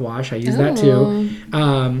have a mouthwash. I use that too.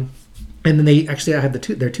 And then I have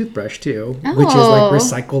their toothbrush too, which is like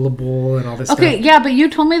recyclable and all this stuff. Okay, yeah, but you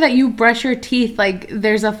told me that you brush your teeth like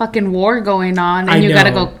there's a fucking war going on and you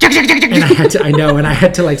gotta go. And I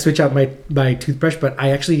had to like switch out my toothbrush, but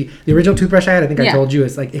the original toothbrush I had, I think I told you,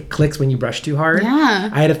 it's like it clicks when you brush too hard.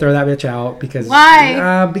 Yeah. I had to throw that bitch out because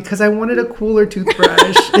why? Because I wanted a cooler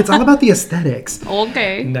toothbrush. It's all about the aesthetics.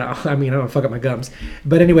 Okay. No, I mean I don't fuck up my gums,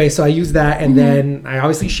 but anyway, so I use that, and then I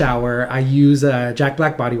obviously shower. I use a Jack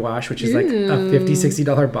Black body wash, which is like a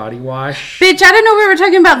 $50-$60 body wash. Bitch, I didn't know we were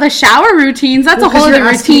talking about the shower routines. That's a whole other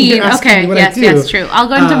routine. Okay, yes, true. I'll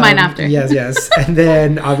go into mine after. Yes. And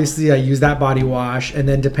then obviously I use that body wash, and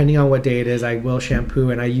then depending on what day it is, I will shampoo,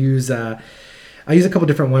 and I use a couple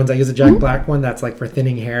different ones. I use a Jack Black one that's like for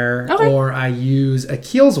thinning hair, or I use a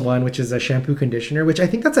Kiehl's one, which is a shampoo conditioner, which I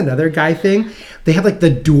think that's another guy thing. They have like the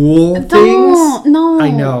dual things. No,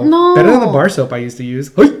 I know. No. Better than the bar soap I used to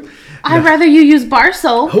use. I'd rather you use bar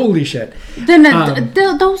soap. Holy shit. Then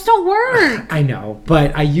those don't work. I know,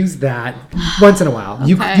 but I use that once in a while.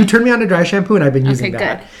 Okay. You turn me on to dry shampoo, and I've been using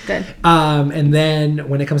that. Good. And then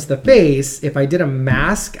when it comes to the face, if I did a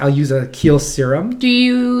mask, I'll use a Kiehl serum. Do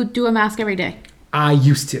you do a mask every day? I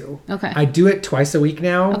used to. Okay. I do it twice a week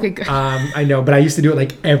now. Okay, good. I know, but I used to do it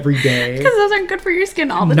like every day. Because those aren't good for your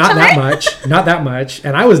skin all the time. Not that much.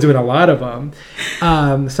 And I was doing a lot of them.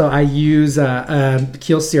 So I use a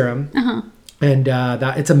Kiehl serum. And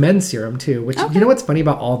it's a men's serum too, which you know what's funny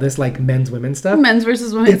about all this like men's women's stuff? Men's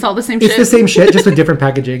versus women, it's all the same shit. It's the same shit, just with different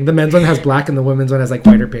packaging. The men's one has black and the women's one has like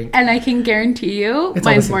white or pink. And I can guarantee you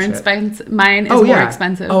mine's more expensive. Mine is more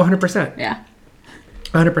expensive. Oh, 100%. Yeah.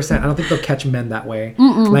 100%. I don't think they'll catch men that way.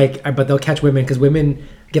 But they'll catch women because women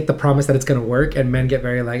get the promise that it's going to work, and men get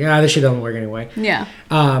very like, this shit doesn't work anyway. Yeah.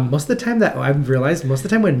 Most of the time that I've realized,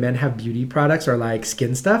 when men have beauty products or like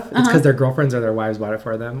skin stuff, it's because their girlfriends or their wives bought it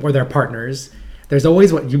for them, or their partners. There's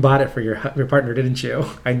always what you bought it for your partner, didn't you?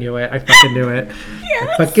 I knew it. I fucking knew it.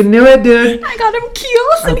 Yes. I fucking knew it, dude. I got him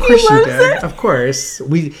Kiehl's and he loves it. Of course.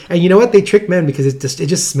 And you know what? They trick men because it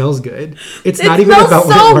just smells good. It's not even about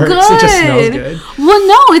what it works. Good. It just smells good. Well,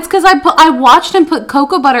 no, it's because I watched him put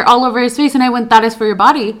cocoa butter all over his face and I went, that is for your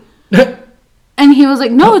body. And he was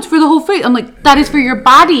like, no, it's for the whole face. I'm like, that is for your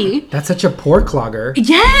body. That's such a pore clogger.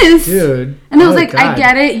 Yes. Dude. And I was like, God. I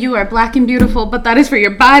get it. You are black and beautiful, but that is for your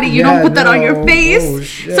body. You don't put that on your face. Oh,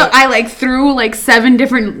 shit. So I like threw like 7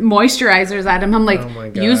 different moisturizers at him. I'm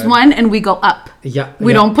like, use one and we go up. Yeah.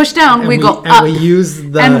 We don't push down. And we go up.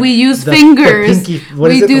 And we use fingers. The pinky. What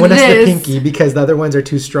is it? One is the pinky because the other ones are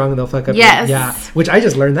too strong and they'll fuck up. Yes. Yeah. Which I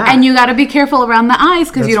just learned that. And you got to be careful around the eyes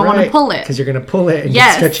because you don't want to pull it. Because you're going to pull it and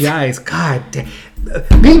get stretchy eyes. God damn.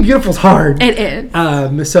 Being beautiful is hard. It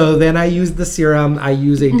is. So then I use the serum. I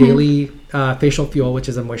use a daily facial fuel, which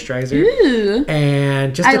is a moisturizer. Ooh.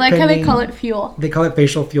 And just I like how they call it fuel. They call it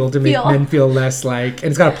facial fuel to make men feel less like,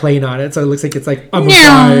 and it's got a plane on it, so it looks like it's like I'm a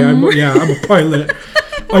guy. I'm a pilot.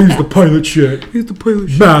 I use the pilot shit. Use the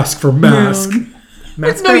pilot shit. Mask for mask.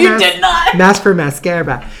 Did not. Mask for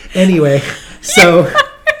mascara. Anyway, so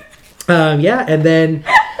and then.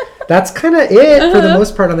 That's kind of it for the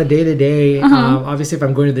most part on the day-to-day. Obviously, if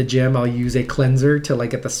I'm going to the gym, I'll use a cleanser to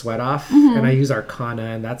like get the sweat off. And I use Arcana,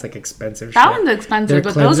 and that's like expensive that one's expensive,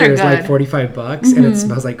 but those are good. Their cleanser is like $45, and it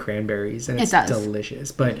smells like cranberries, and it's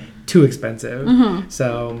delicious, but too expensive.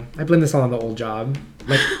 So I blame this all on the old job.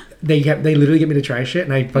 Like they literally get me to try shit,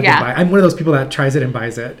 and I fucking buy. I'm one of those people that tries it and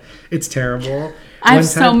buys it. It's terrible. I have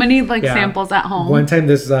so many samples at home. One time,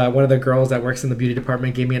 this one of the girls that works in the beauty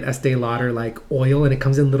department gave me an Estee Lauder like oil, and it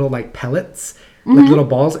comes in little like pellets, like little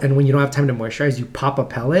balls. And when you don't have time to moisturize, you pop a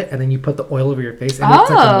pellet, and then you put the oil over your face, and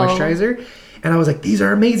it's like a moisturizer. And I was like, these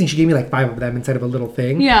are amazing. She gave me like 5 of them inside of a little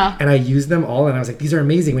thing. Yeah. And I used them all, and I was like, these are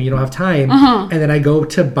amazing when you don't have time. And then I go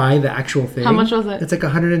to buy the actual thing. How much was it? It's like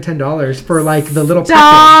 $110 for like the little packet.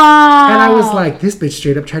 And I was like, this bitch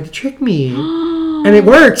straight up tried to trick me. And it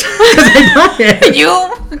worked because I got it. You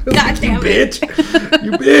goddamn bitch.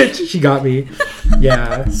 You bitch. She got me.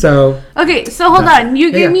 Yeah. So. Okay. So hold on.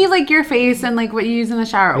 You gave me like your face and like what you use in the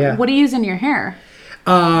shower. Yeah. What do you use in your hair?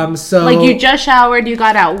 So like you just showered, you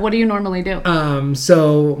got out. What do you normally do?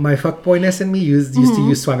 So my fuckboyness in me used to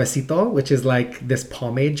use Suavecito, which is like this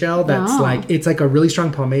pomade gel that's like it's like a really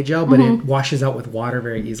strong pomade gel, but it washes out with water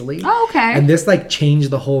very easily. Oh, okay. And this like changed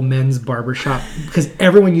the whole men's barbershop because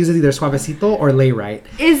everyone uses either Suavecito or Lay Right.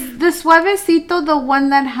 Is the Suavecito the one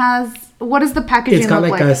that has what is the packaging? It's got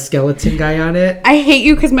like a skeleton guy on it. I hate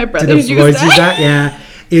you because my brothers use that. Yeah.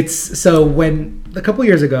 It's so when a couple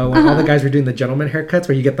years ago when all the guys were doing the gentleman haircuts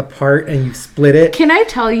where you get the part and you split it. Can I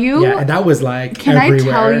tell you? Yeah, and that was like Can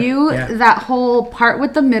everywhere. I tell you that whole part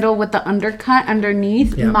with the middle with the undercut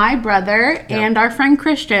underneath? Yeah. My brother and our friend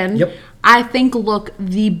Christian, I think look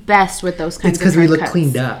the best with those kinds of haircuts. It's because we look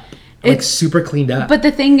cleaned up. Like super cleaned up. But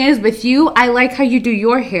the thing is, with you, I like how you do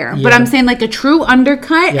your hair. Yeah. But I'm saying like a true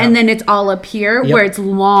undercut, and then it's all up here where it's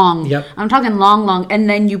long. Yep. I'm talking long, and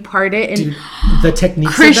then you part it. And dude, the technique.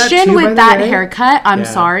 Christian with that haircut, I'm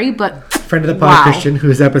sorry, but friend of the pod, Christian,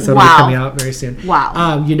 whose episode will be coming out very soon.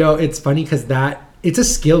 Wow. You know, it's funny because it's a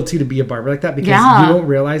skill too to be a barber like that because you don't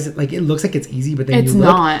realize it. Like it looks like it's easy, but then it's you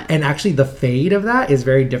look, not. And actually, the fade of that is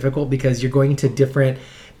very difficult because you're going to different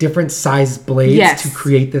size blades to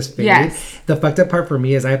create this fade. Yes. The fucked up part for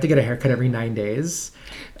me is I have to get a haircut every 9 days.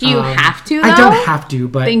 Do you have to, though? I don't have to,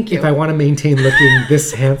 but if I want to maintain looking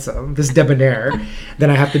this handsome, this debonair, then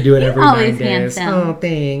I have to do it every 9 days. Handsome. Oh,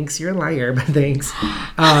 thanks. You're a liar, but thanks.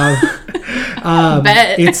 Bet.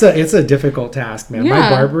 It's a difficult task, man. My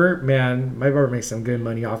barber makes some good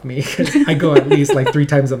money off me because I go at least like 3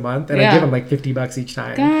 times a month, and I give him like $50 each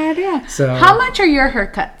time. God, yeah. So how much are your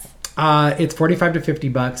haircuts? It's $45 to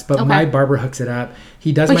 $50, but my barber hooks it up.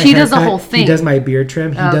 He does does the whole thing. He does my beard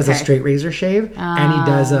trim. He does a straight razor shave, and he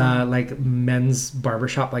does like men's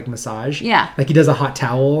barbershop like massage. Yeah, like he does a hot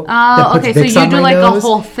towel. Oh, okay. So you do like a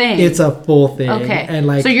whole thing. It's a full thing. Okay, and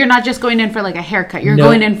like so you're not just going in for like a haircut. You're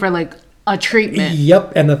going in for like a treatment.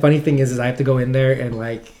 Yep. And the funny thing is I have to go in there and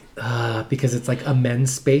like because it's like a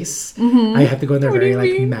men's space. I have to go in there very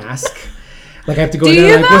like mask. Like I have to go in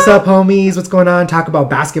there like, what's up, homies? What's going on? Talk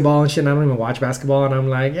about basketball and shit. And I don't even watch basketball. And I'm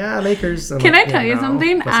like, yeah, Lakers. Can I tell you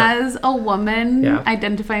something? As a woman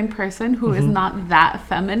identifying person who is not that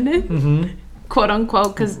feminine, quote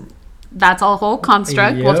unquote, because that's a whole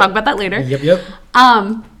construct. We'll talk about that later. Yep.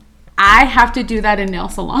 I have to do that in nail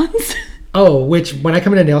salons. Oh, which when I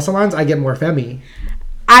come into nail salons, I get more femmy.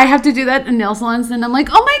 I have to do that in nail salons, and I'm like,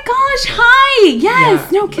 oh my gosh, hi,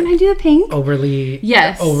 yes, no, can I do the pink? Overly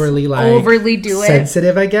do it.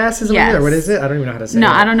 Sensitive, I guess, is the word, or what is it? I don't even know how to say it. No,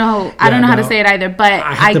 I don't know. I don't know how to say it either, but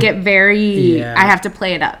I get very, I have to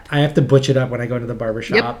play it up. I have to butch it up when I go into the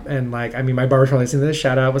barbershop. And like, I mean, my barber's probably listening to this.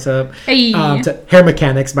 Shout out, what's up? Hey. To Hair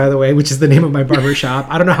Mechanics, by the way, which is the name of my barbershop.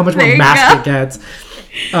 I don't know how much more mask it gets.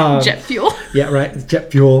 Jet fuel. Yeah, right.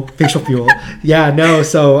 Jet fuel, facial fuel. Yeah, no.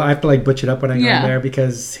 So I have to like butch it up when I go in there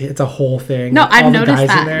because it's a whole thing. No, like, I've all noticed the guys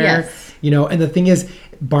that. In there, yes. You know, and the thing is,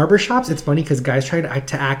 barbershops, it's funny because guys try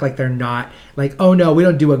to act like they're not like, oh no, we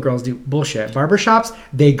don't do what girls do. Bullshit. Barbershops,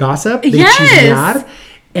 they gossip, they chismear,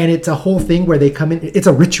 and it's a whole thing where they come in. It's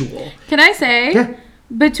a ritual. Can I say,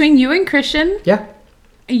 between you and Christian,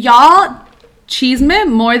 y'all chisme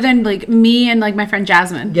more than like me and like my friend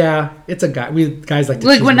Jasmine. Yeah, it's a guy. We guys like to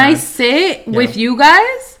like when I sit with you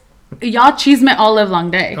guys, y'all chisme all live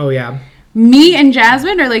long day. Oh yeah. Me and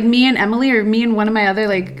Jasmine, or like me and Emily, or me and one of my other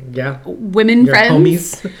like women your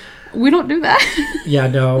friends. Homies. We don't do that. Yeah,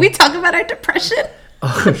 no. We talk about our depression.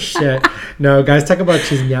 Oh shit. No, guys talk about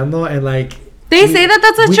chismeando and like. They say that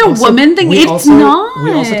that's such a woman thing. It's not.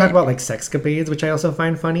 We also talk about like sexcapades, which I also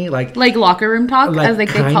find funny. Like locker room talk, as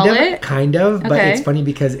like they call it. Kind of, but it's funny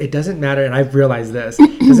because it doesn't matter. And I've realized this.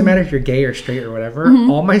 It doesn't matter if you're gay or straight or whatever.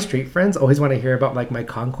 All my straight friends always want to hear about like my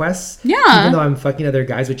conquests. Yeah. Even though I'm fucking other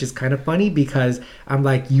guys, which is kind of funny because I'm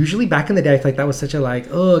like, usually back in the day, I feel like that was such a like,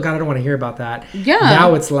 oh God, I don't want to hear about that. Yeah.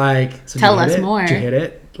 Now it's like, so tell us more. Did you hit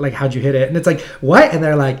it? Like, how'd you hit it? And it's like, what? And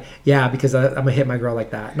they're like, yeah, because I'm gonna hit my girl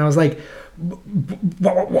like that. And I was like, what the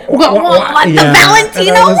Valentino?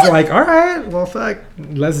 And I was like, all right, well, fuck,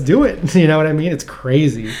 let's do it. You know what I mean? It's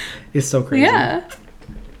crazy. It's so crazy. Yeah.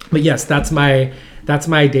 But yes, that's my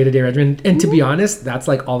day-to-day regimen. And to be honest, that's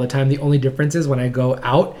like all the time. The only difference is when I go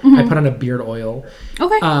out, I put on a beard oil.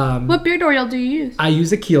 Okay. What beard oil do you use? I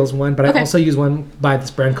use a Kiehl's one, but I also use one by this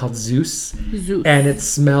brand called Zeus. And it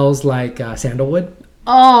smells like sandalwood.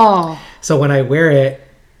 Oh. So when I wear it,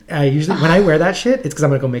 when I wear that shit, it's because I'm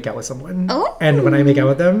gonna go make out with someone. Oh. And when I make out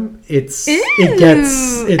with them, it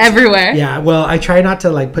gets everywhere. Yeah. Well, I try not to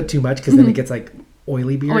like put too much because then it gets like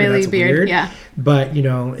oily beard. Oily beard. Weird. Yeah. But you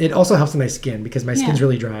know, it also helps with my skin because my skin's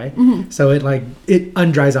really dry. So it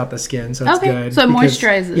undries out the skin, so it's good. So it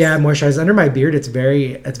moisturizes. Yeah, it moisturizes. Under my beard, it's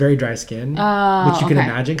very dry skin, which you can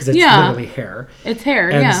imagine because it's literally hair. It's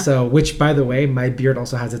hair. And so, which by the way, my beard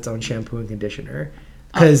also has its own shampoo and conditioner.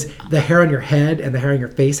 Because the hair on your head and the hair on your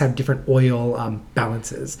face have different oil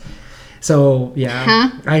balances. So,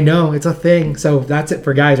 I know. It's a thing. So, that's it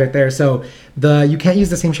for guys right there. So, you can't use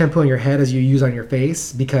the same shampoo on your head as you use on your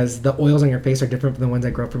face because the oils on your face are different from the ones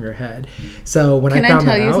that grow from your head. So, when I found that out... Can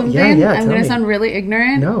I tell you something? I'm going to sound really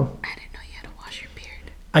ignorant. No. I didn't know you had to wash your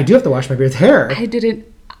beard. I do have to wash my beard. It's hair. I didn't...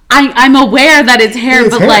 I'm aware that it's hair,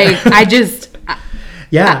 but hair. Like, I just...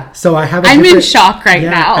 Yeah, so I have. I'm in shock right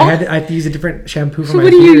now. I have to use a different shampoo for my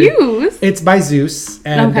beard. So what do you use? It's by Zeus,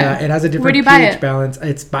 and it has a different pH balance.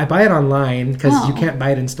 I buy it online because you can't buy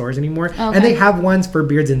it in stores anymore. Okay. And they have ones for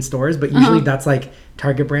beards in stores, but usually that's like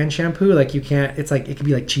Target brand shampoo. Like you can't. It's like it could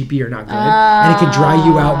be like cheapy or not good, and it can dry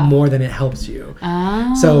you out more than it helps you.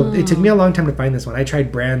 So it took me a long time to find this one. I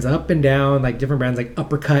tried brands up and down, like different brands, like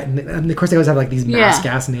Uppercut, and of course they always have like these mask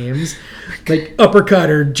ass names, like Uppercut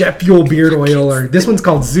or Jet Fuel Beard Oil, or this one's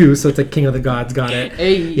called Zeus, so it's like King of the Gods. Got it?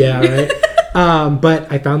 Hey. Yeah, right.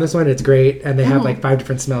 But I found this one. It's great, and they have like 5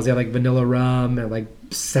 different smells. They have like vanilla rum and like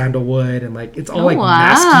sandalwood, and like it's all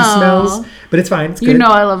masky smells, but it's fine. It's good. You know,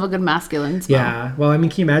 I love a good masculine smell. Yeah. Well, I mean,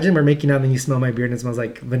 can you imagine we're making out and then you smell my beard and it smells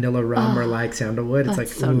like vanilla rum or like sandalwood? It's like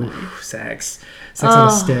so nice. Sex on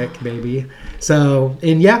a stick, baby. So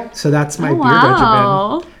so that's my beard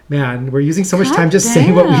regimen. Man, we're using so much time just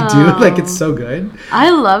saying what we do. Like, it's so good. I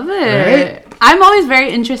love it. Right? I'm always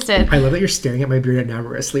very interested. I love that you're staring at my beard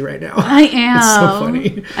amorously right now. I am. It's so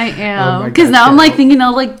funny. I am. Because now I'm like thinking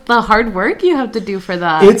of like the hard work you have to do for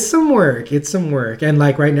that. It's some work. And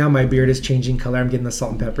like right now my beard is changing color. I'm getting the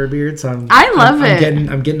salt and pepper beard. So I'm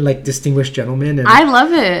getting like distinguished gentleman. And I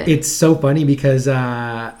love it. It's so funny because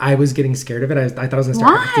I was getting scared of it. I thought I was going to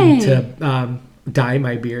start having to dye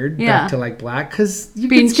my beard back to like black because you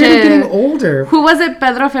get scared of getting older. Who was it?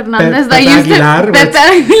 Pedro Fernandez that used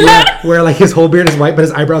Pepe Aguilar, where like his whole beard is white but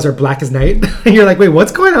his eyebrows are black as night. And you're like, wait,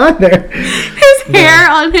 what's going on there? His hair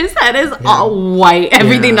on his head is all white.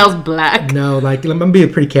 Everything else black. No, like I'm gonna be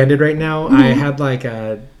pretty candid right now. I had like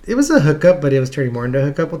it was a hookup, but it was turning more into a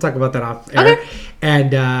hookup. We'll talk about that off air. Okay.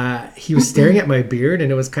 And he was staring at my beard,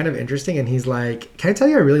 and it was kind of interesting. And he's like, "Can I tell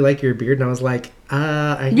you I really like your beard?" And I was like,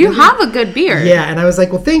 You have a good beard. Yeah, and I was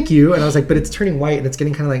like, well, thank you. And I was like, but it's turning white and it's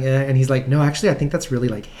getting kind of like, eh. And he's like, no, actually, I think that's really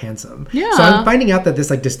like handsome. Yeah. So I'm finding out that this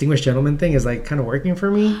like distinguished gentleman thing is like kind of working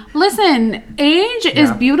for me. Listen, age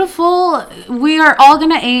is beautiful. We are all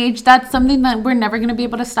gonna age. That's something that we're never gonna be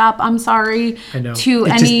able to stop. I'm sorry. I know.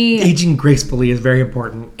 Aging gracefully is very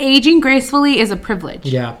important. Aging gracefully is a privilege.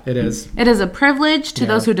 Yeah, it is. It is a privilege to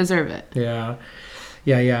those who deserve it. Yeah.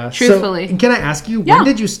 Yeah. Truthfully. So, can I ask you, when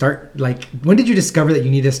did you discover that you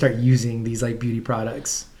need to start using these like beauty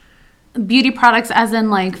products? Beauty products as in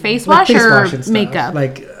like face wash or makeup?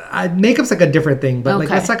 Like makeup's like a different thing, but like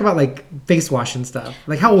let's talk about like face wash and stuff.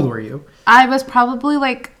 Like how old were you? I was probably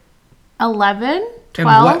like 11,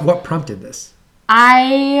 12. And what prompted this?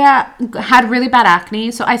 I had really bad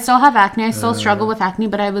acne. So I still have acne. I still struggle with acne,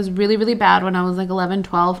 but I was really, really bad when I was like 11,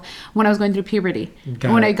 12, when I was going through puberty.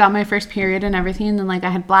 When I got my first period and everything. And then like I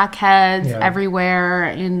had blackheads everywhere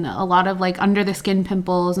and a lot of like under the skin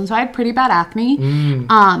pimples. And so I had pretty bad acne.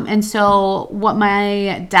 And so what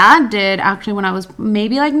my dad did actually when I was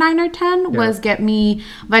maybe like 9 or 10 was get me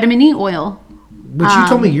vitamin E oil. Which you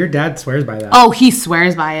told me your dad swears by that. Oh, he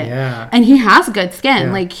swears by it. Yeah. And he has good skin.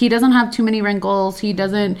 Yeah. Like, he doesn't have too many wrinkles. He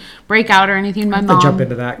doesn't break out or anything. My mom. To jump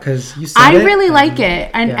into that because you said I really like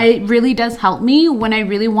it. And it really does help me when I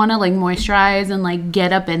really want to, like, moisturize and, like,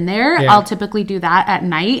 get up in there. Yeah. I'll typically do that at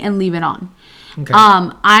night and leave it on. Okay.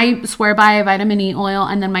 I swear by vitamin E oil.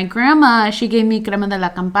 And then my grandma, she gave me crema de la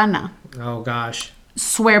campana. Oh, gosh.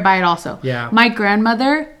 Swear by it also. Yeah. My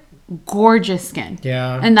grandmother, gorgeous skin.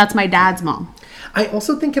 Yeah. And that's my dad's mom. I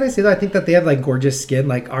also think, can I say that? I think that they have like gorgeous skin,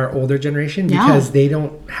 like our older generation, because they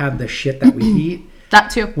don't have the shit that we eat. That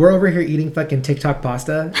too. We're over here eating fucking TikTok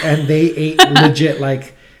pasta, and they ate legit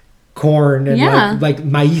like corn and like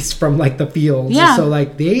maize from like the fields. Yeah. So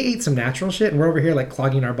like they ate some natural shit, and we're over here like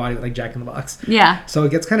clogging our body with like Jack in the Box. Yeah. So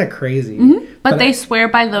it gets kind of crazy. Mm-hmm. But they swear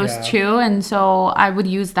by those too, and so I would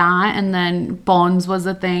use that. And then Bones was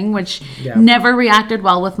a thing, which never reacted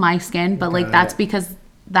well with my skin, but like that's because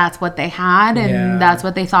that's what they had and that's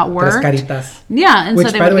what they thought worked. Caritas. Yeah. And which,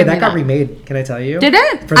 so they by the way, that got remade. Can I tell you? Did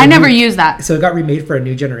it? I never used that. So it got remade for a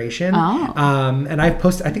new generation. Oh. And I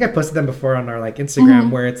think I posted them before on our like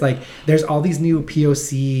Instagram where it's like there's all these new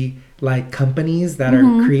POC like companies that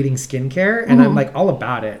are creating skincare, and I'm like all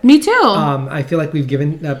about it. Me too. I feel like we've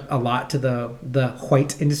given a lot to the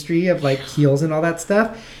white industry of like heels and all that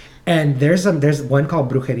stuff. And there's one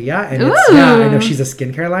called Brujeria, and I know she's a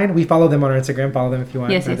skincare line. We follow them on our Instagram. Follow them if you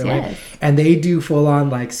want. Yes. And they do full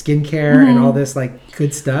on like skincare and all this like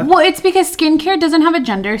good stuff. Well, it's because skincare doesn't have a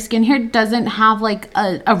gender. Skincare doesn't have like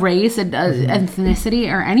a race,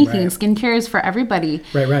 ethnicity, or anything. Right. Skincare is for everybody.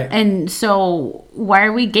 Right. And so why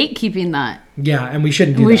are we gatekeeping that? Yeah, and we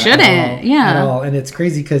shouldn't do that. We shouldn't, at all. And it's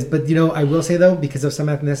crazy but you know, I will say though, because of some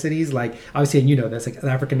ethnicities, like obviously, and you know this, like the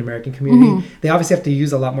African American community, they obviously have to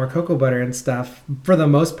use a lot more cocoa butter and stuff for the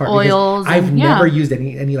most part. Oils. I've never used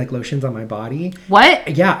any like lotions on my body.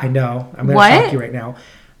 What? Yeah, I know. I'm gonna shock you right now.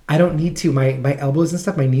 I don't need to. My elbows and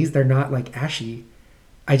stuff, my knees, they're not like ashy.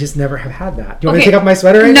 I just never have had that. Do you want me to take off my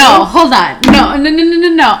sweater right now? No, hold on.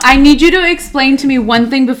 No. I need you to explain to me one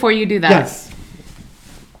thing before you do that. Yes.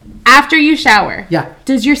 After you shower. Yeah.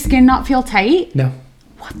 Does your skin not feel tight? No.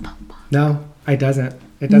 What the fuck? No, it doesn't.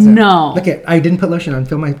 It doesn't. No. Look I didn't put lotion on.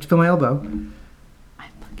 Feel my elbow. I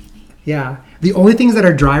fucking hate you. Yeah. The only things that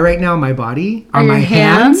are dry right now on my body are my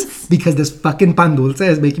hands because this fucking pan dulce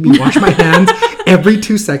is making me wash my hands every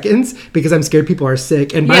 2 seconds because I'm scared people are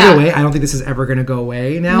sick. And by the way, I don't think this is ever going to go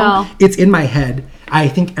away now. No. It's in my head. I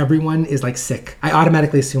think everyone is like sick. I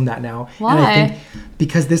automatically assume that now. Why? And I think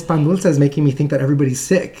because this pan dulce is making me think that everybody's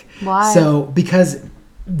sick. Why? So because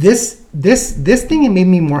this thing, it made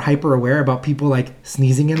me more hyper aware about people like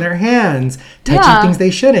sneezing in their hands, touching things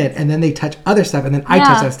they shouldn't, and then they touch other stuff, and then I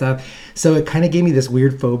touch that stuff. So it kind of gave me this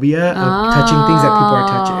weird phobia of touching things that people are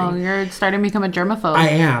touching. You're starting to become a germaphobe. I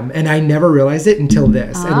am, and I never realized it until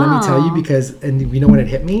this. And let me tell you, because you know when it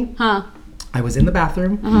hit me? I was in the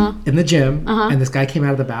bathroom, in the gym, and this guy came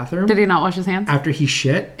out of the bathroom. Did he not wash his hands? After he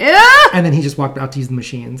shit. Yeah. And then he just walked out to use the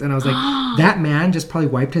machines. And I was like, that man just probably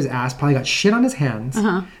wiped his ass, probably got shit on his hands.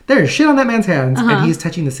 There's shit on that man's hands, and he's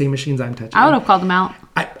touching the same machines I'm touching. I would have called him out.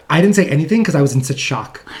 I didn't say anything because I was in such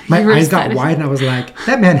shock. My eyes got wide, and I was like,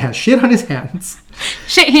 that man has shit on his hands.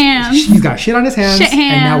 Shit hands. He's got shit on his hands. Shit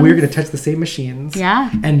hands. And now we're going to touch the same machines.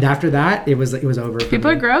 Yeah. And after that, it was over for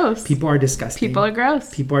People me. are gross. People are disgusting. People are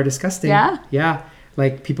gross. People are disgusting. Yeah. Yeah.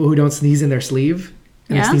 Like people who don't sneeze in their sleeve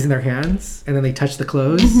and they sneeze in their hands and then they touch the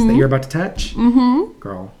clothes that you're about to touch.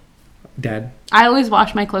 Girl, dead. I always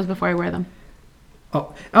wash my clothes before I wear them.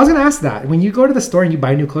 Oh, I was gonna ask that. When you go to the store and you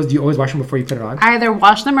buy new clothes, do you always wash them before you put it on? I either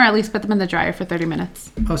wash them or at least put them in the dryer for 30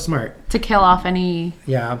 minutes Oh, smart. to kill off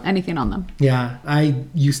anything on them. Yeah, I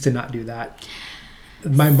used to not do that.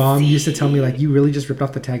 My mom used to tell me, like, you really just ripped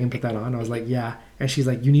off the tag and put that on. I was like, yeah. And she's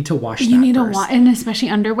like, you need to wash that first. And especially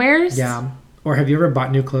underwears. Yeah. Or have you ever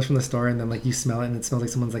bought new clothes from the store and then, like, you smell it and it smells like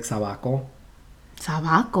someone's, like, sabaco?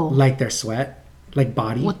 Sabaco? Like their sweat? Like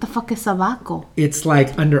body? What the fuck is sabaco? It's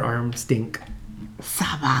like underarm stink.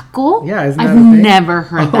 Sabaco? Yeah, isn't that I've a thing? never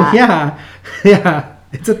heard that. Yeah. Yeah.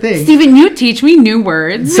 It's a thing. Steven, you teach me new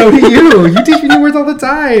words. So do you. You teach me new words all the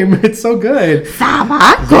time. It's so good.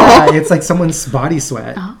 Sabaco? Yeah, it's like someone's body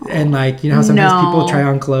sweat. Oh. And like, you know how sometimes people try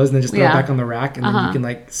on clothes and then just throw it back on the rack and then you can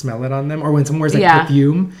like smell it on them? Or when someone wears like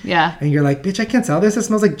perfume. Yeah. And you're like, bitch, I can't sell this. It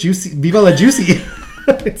smells like juicy. Viva la juicy.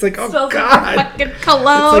 It's like, oh smells God. Like fucking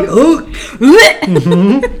cologne. It's like,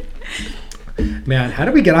 ooh. Man, how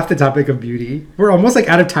did we get off the topic of beauty? We're almost like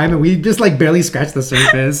out of time and we just like barely scratched the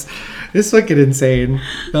surface. It's fucking insane.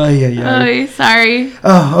 Oh, yeah. Oh, sorry.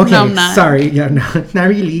 Oh, okay. No, I'm not. Sorry. Yeah, no, not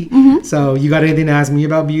really. So you got anything to ask me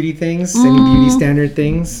about beauty things? Any beauty standard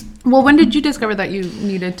things? Well, when did you discover that you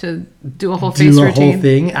needed to do a whole face routine? Whole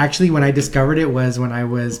thing? Actually, when I discovered it was when I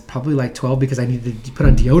was probably like 12 because I needed to put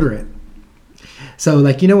on deodorant. So,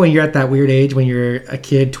 like, you know when you're at that weird age when you're a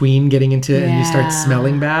kid, tween, getting into it and you start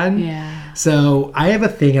smelling bad? Yeah. So I have a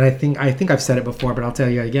thing, and I think I've said it before, but I'll tell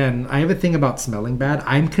you again. I have a thing about smelling bad.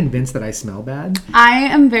 I'm convinced that I smell bad. I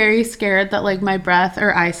am very scared that like my breath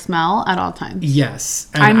or I smell at all times. Yes.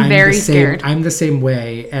 And I'm very scared. I'm the same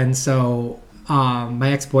way. And so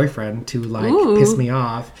my ex-boyfriend, to like piss me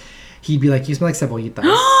off, he'd be like, you smell like cebollitas.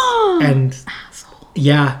 And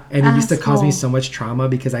yeah, and it used to cause me so much trauma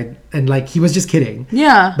because he was just kidding.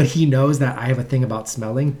 Yeah. But he knows that I have a thing about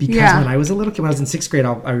smelling because when I was a little kid, when I was in 6th grade,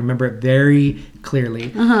 I remember it very clearly.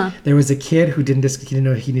 There was a kid who he didn't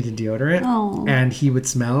know he needed deodorant, and he would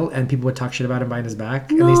smell, and people would talk shit about him behind his back,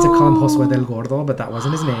 and they used to call him Josue del Gordo, but that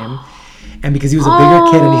wasn't his name. And because he was a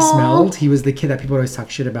bigger kid and he smelled, he was the kid that people always talk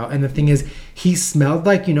shit about. And the thing is, he smelled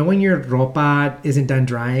like, you know when your ropa isn't done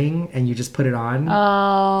drying and you just put it on?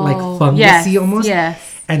 Oh. Like fungusy almost?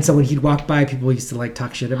 Yes. And so when he'd walk by, people used to like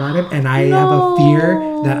talk shit about him. And I have a fear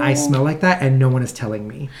that I smell like that and no one is telling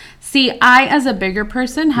me. See, I, as a bigger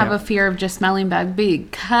person, have a fear of just smelling bad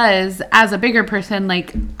because as a bigger person,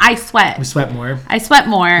 like, I sweat. We sweat more. I sweat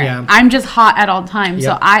more. Yeah. I'm just hot at all times.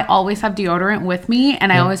 Yep. So I always have deodorant with me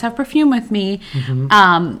and I always have perfume with me.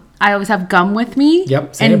 I always have gum with me.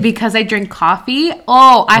 Yep. Same. And because I drink coffee,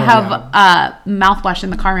 I have mouthwash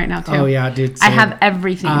in the car right now too. Oh yeah, dude. Same. I have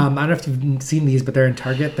everything. I don't know if you've seen these, but they're in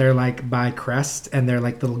Target. They're like by Crest, and they're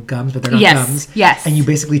like little gums, but they're not gums. Yes. And you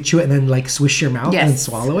basically chew it and then like swish your mouth and then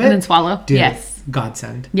swallow it. And then swallow. Dude,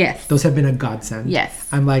 godsend. Yes. Those have been a godsend. Yes.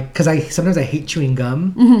 I'm like, because sometimes I hate chewing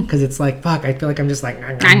gum because it's like, fuck, I feel like I'm just like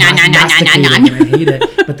masticating and I hate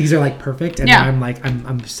it. But these are like perfect, and I'm like, I'm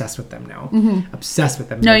obsessed with them now. Obsessed with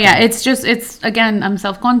them. No, it's again, I'm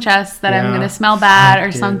self-conscious that I'm gonna smell bad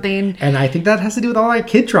or something. And I think that has to do with all my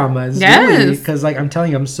kid traumas. Yes. Because like I'm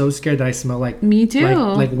telling you, I'm so scared that I smell like me too,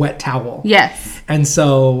 like wet towel. Yes. And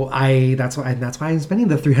so that's why I'm spending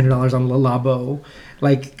the $300 on Le Labo.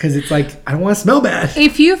 Like, because it's like, I don't want to smell bad.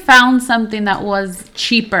 If you found something that was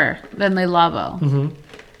cheaper than Le Labo,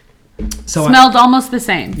 so smelled almost the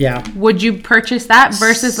same, would you purchase that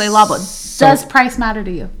versus Le Labo? Does price matter to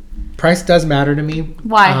you? Price does matter to me.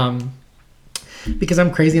 Why? Because I'm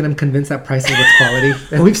crazy and I'm convinced that price is what's quality.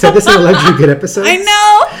 And we've said this in the Luxury Good episodes. I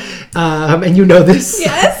know. And you know this.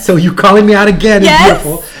 Yes. So you calling me out again is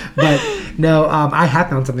beautiful. But no, I have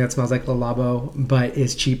found something that smells like Le Labo, but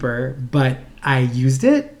is cheaper. But I used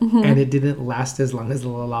it and it didn't last as long as the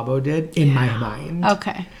Le Labo did in my mind.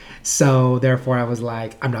 Okay. So therefore I was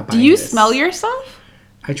like, I'm not buying this. Do you this. Smell yourself?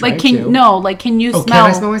 I tried can to. Can you smell? Can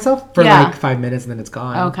I smell myself? For like 5 minutes and then it's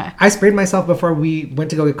gone. Okay. I sprayed myself before we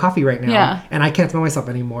went to go get coffee right now. And I can't smell myself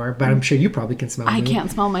anymore, but I'm sure you probably can smell me. I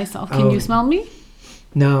can't smell myself. Can you smell me?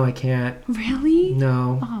 No, I can't. Really?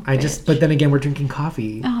 No. Oh, but then again, we're drinking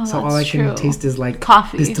coffee. Oh, so all I can taste is like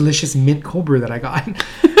coffee. This delicious mint cold brew that I got.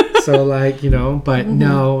 So like, but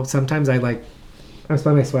no, sometimes I'm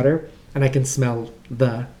smelling my sweater and I can smell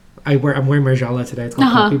I'm wearing Margiela today. It's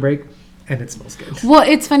called Coffee Break and it smells good. Well,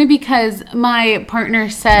 it's funny because my partner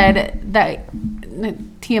said that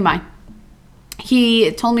TMI.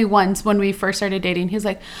 He told me once when we first started dating, he was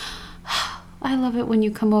like, I love it when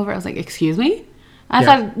you come over. I was like, excuse me? I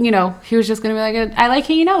thought, he was just going to be like, I like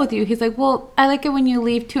hanging out with you. He's like, well, I like it when you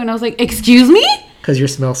leave too. And I was like, excuse me? Because your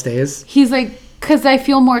smell stays? He's like, because I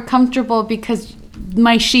feel more comfortable because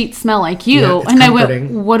my sheets smell like you. Yeah, it's and comforting.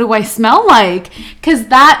 I went, what do I smell like? Because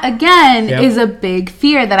that, again, is a big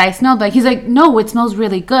fear that I smelled like. He's like, no, it smells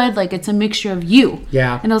really good. Like, it's a mixture of you.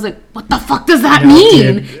 Yeah. And I was like, what the fuck does that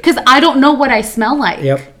mean? Because I don't know what I smell like.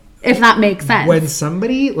 Yep. If that makes sense. When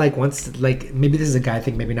somebody like wants, like, maybe this is a guy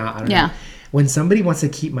thing, maybe not, I don't know. When somebody wants to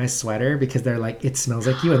keep my sweater because they're like, it smells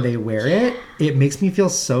like you, and they wear it, it makes me feel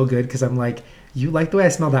so good because I'm like, you like the way I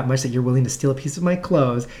smell that much that you're willing to steal a piece of my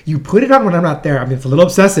clothes. You put it on when I'm not there. I mean, it's a little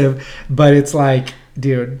obsessive, but it's like,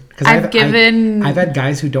 dude. Because I've had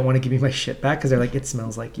guys who don't want to give me my shit back because they're like, it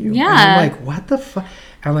smells like you. Yeah. And I'm like, what the fuck?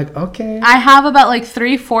 I'm like, okay. I have about like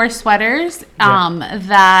 3-4 sweaters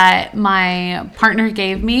that my partner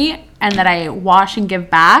gave me and that I wash and give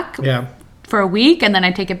back for a week, and then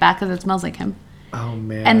I take it back because it smells like him. Oh,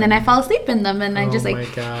 man. And then I fall asleep in them, and I just like... Oh,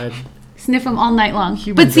 my God. Sniff them all night long.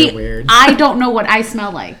 Humans but see, are weird. I don't know what I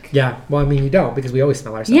smell like. Yeah. Well, I mean, you don't, because we always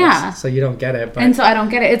smell ourselves. Yeah. So you don't get it. But... And so I don't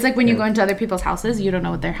get it. It's like when you go into other people's houses, you don't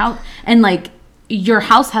know what their house... And like, your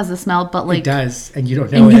house has a smell, but like... It does, and you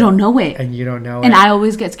don't know it. And you don't know it. And you don't know it. And I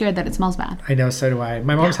always get scared that it smells bad. I know, so do I.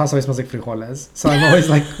 My mom's house always smells like frijoles. So I'm always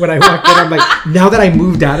like, when I walk in, I'm like, now that I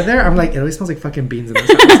moved out of there, I'm like, it always smells like fucking beans in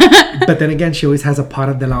this house. But then again, she always has a pot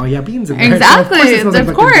of de la olla beans in there. Exactly. So of course it smells like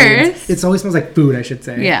of fucking beans. It always smells like food, I should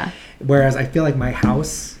say. Yeah. Whereas I feel like my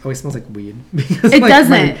house always smells like weed. Because it like,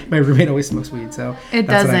 doesn't. My roommate always smokes weed, so it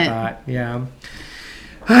that's doesn't. what I thought. Yeah.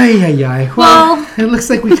 Ay. Well, it looks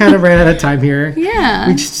like we kind of ran out of time here.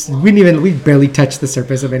 Yeah. We barely touched the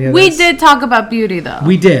surface of any of this. We did talk about beauty, though.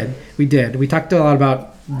 We did. We talked a lot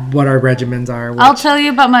about what our regimens are. I'll tell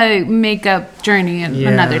you about my makeup journey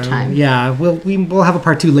another time. Yeah, we'll have a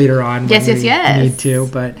part 2 later on. Yes. Need to,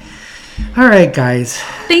 but all right, guys.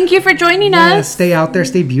 Thank you for joining us. Stay out there.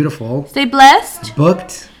 Stay beautiful. Stay blessed.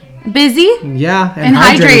 Booked. Busy. Yeah, and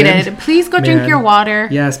hydrated. Please go drink your water.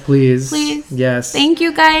 Yes, please. Please. Yes. Thank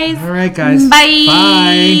you, guys. All right, guys. Bye.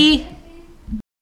 Bye.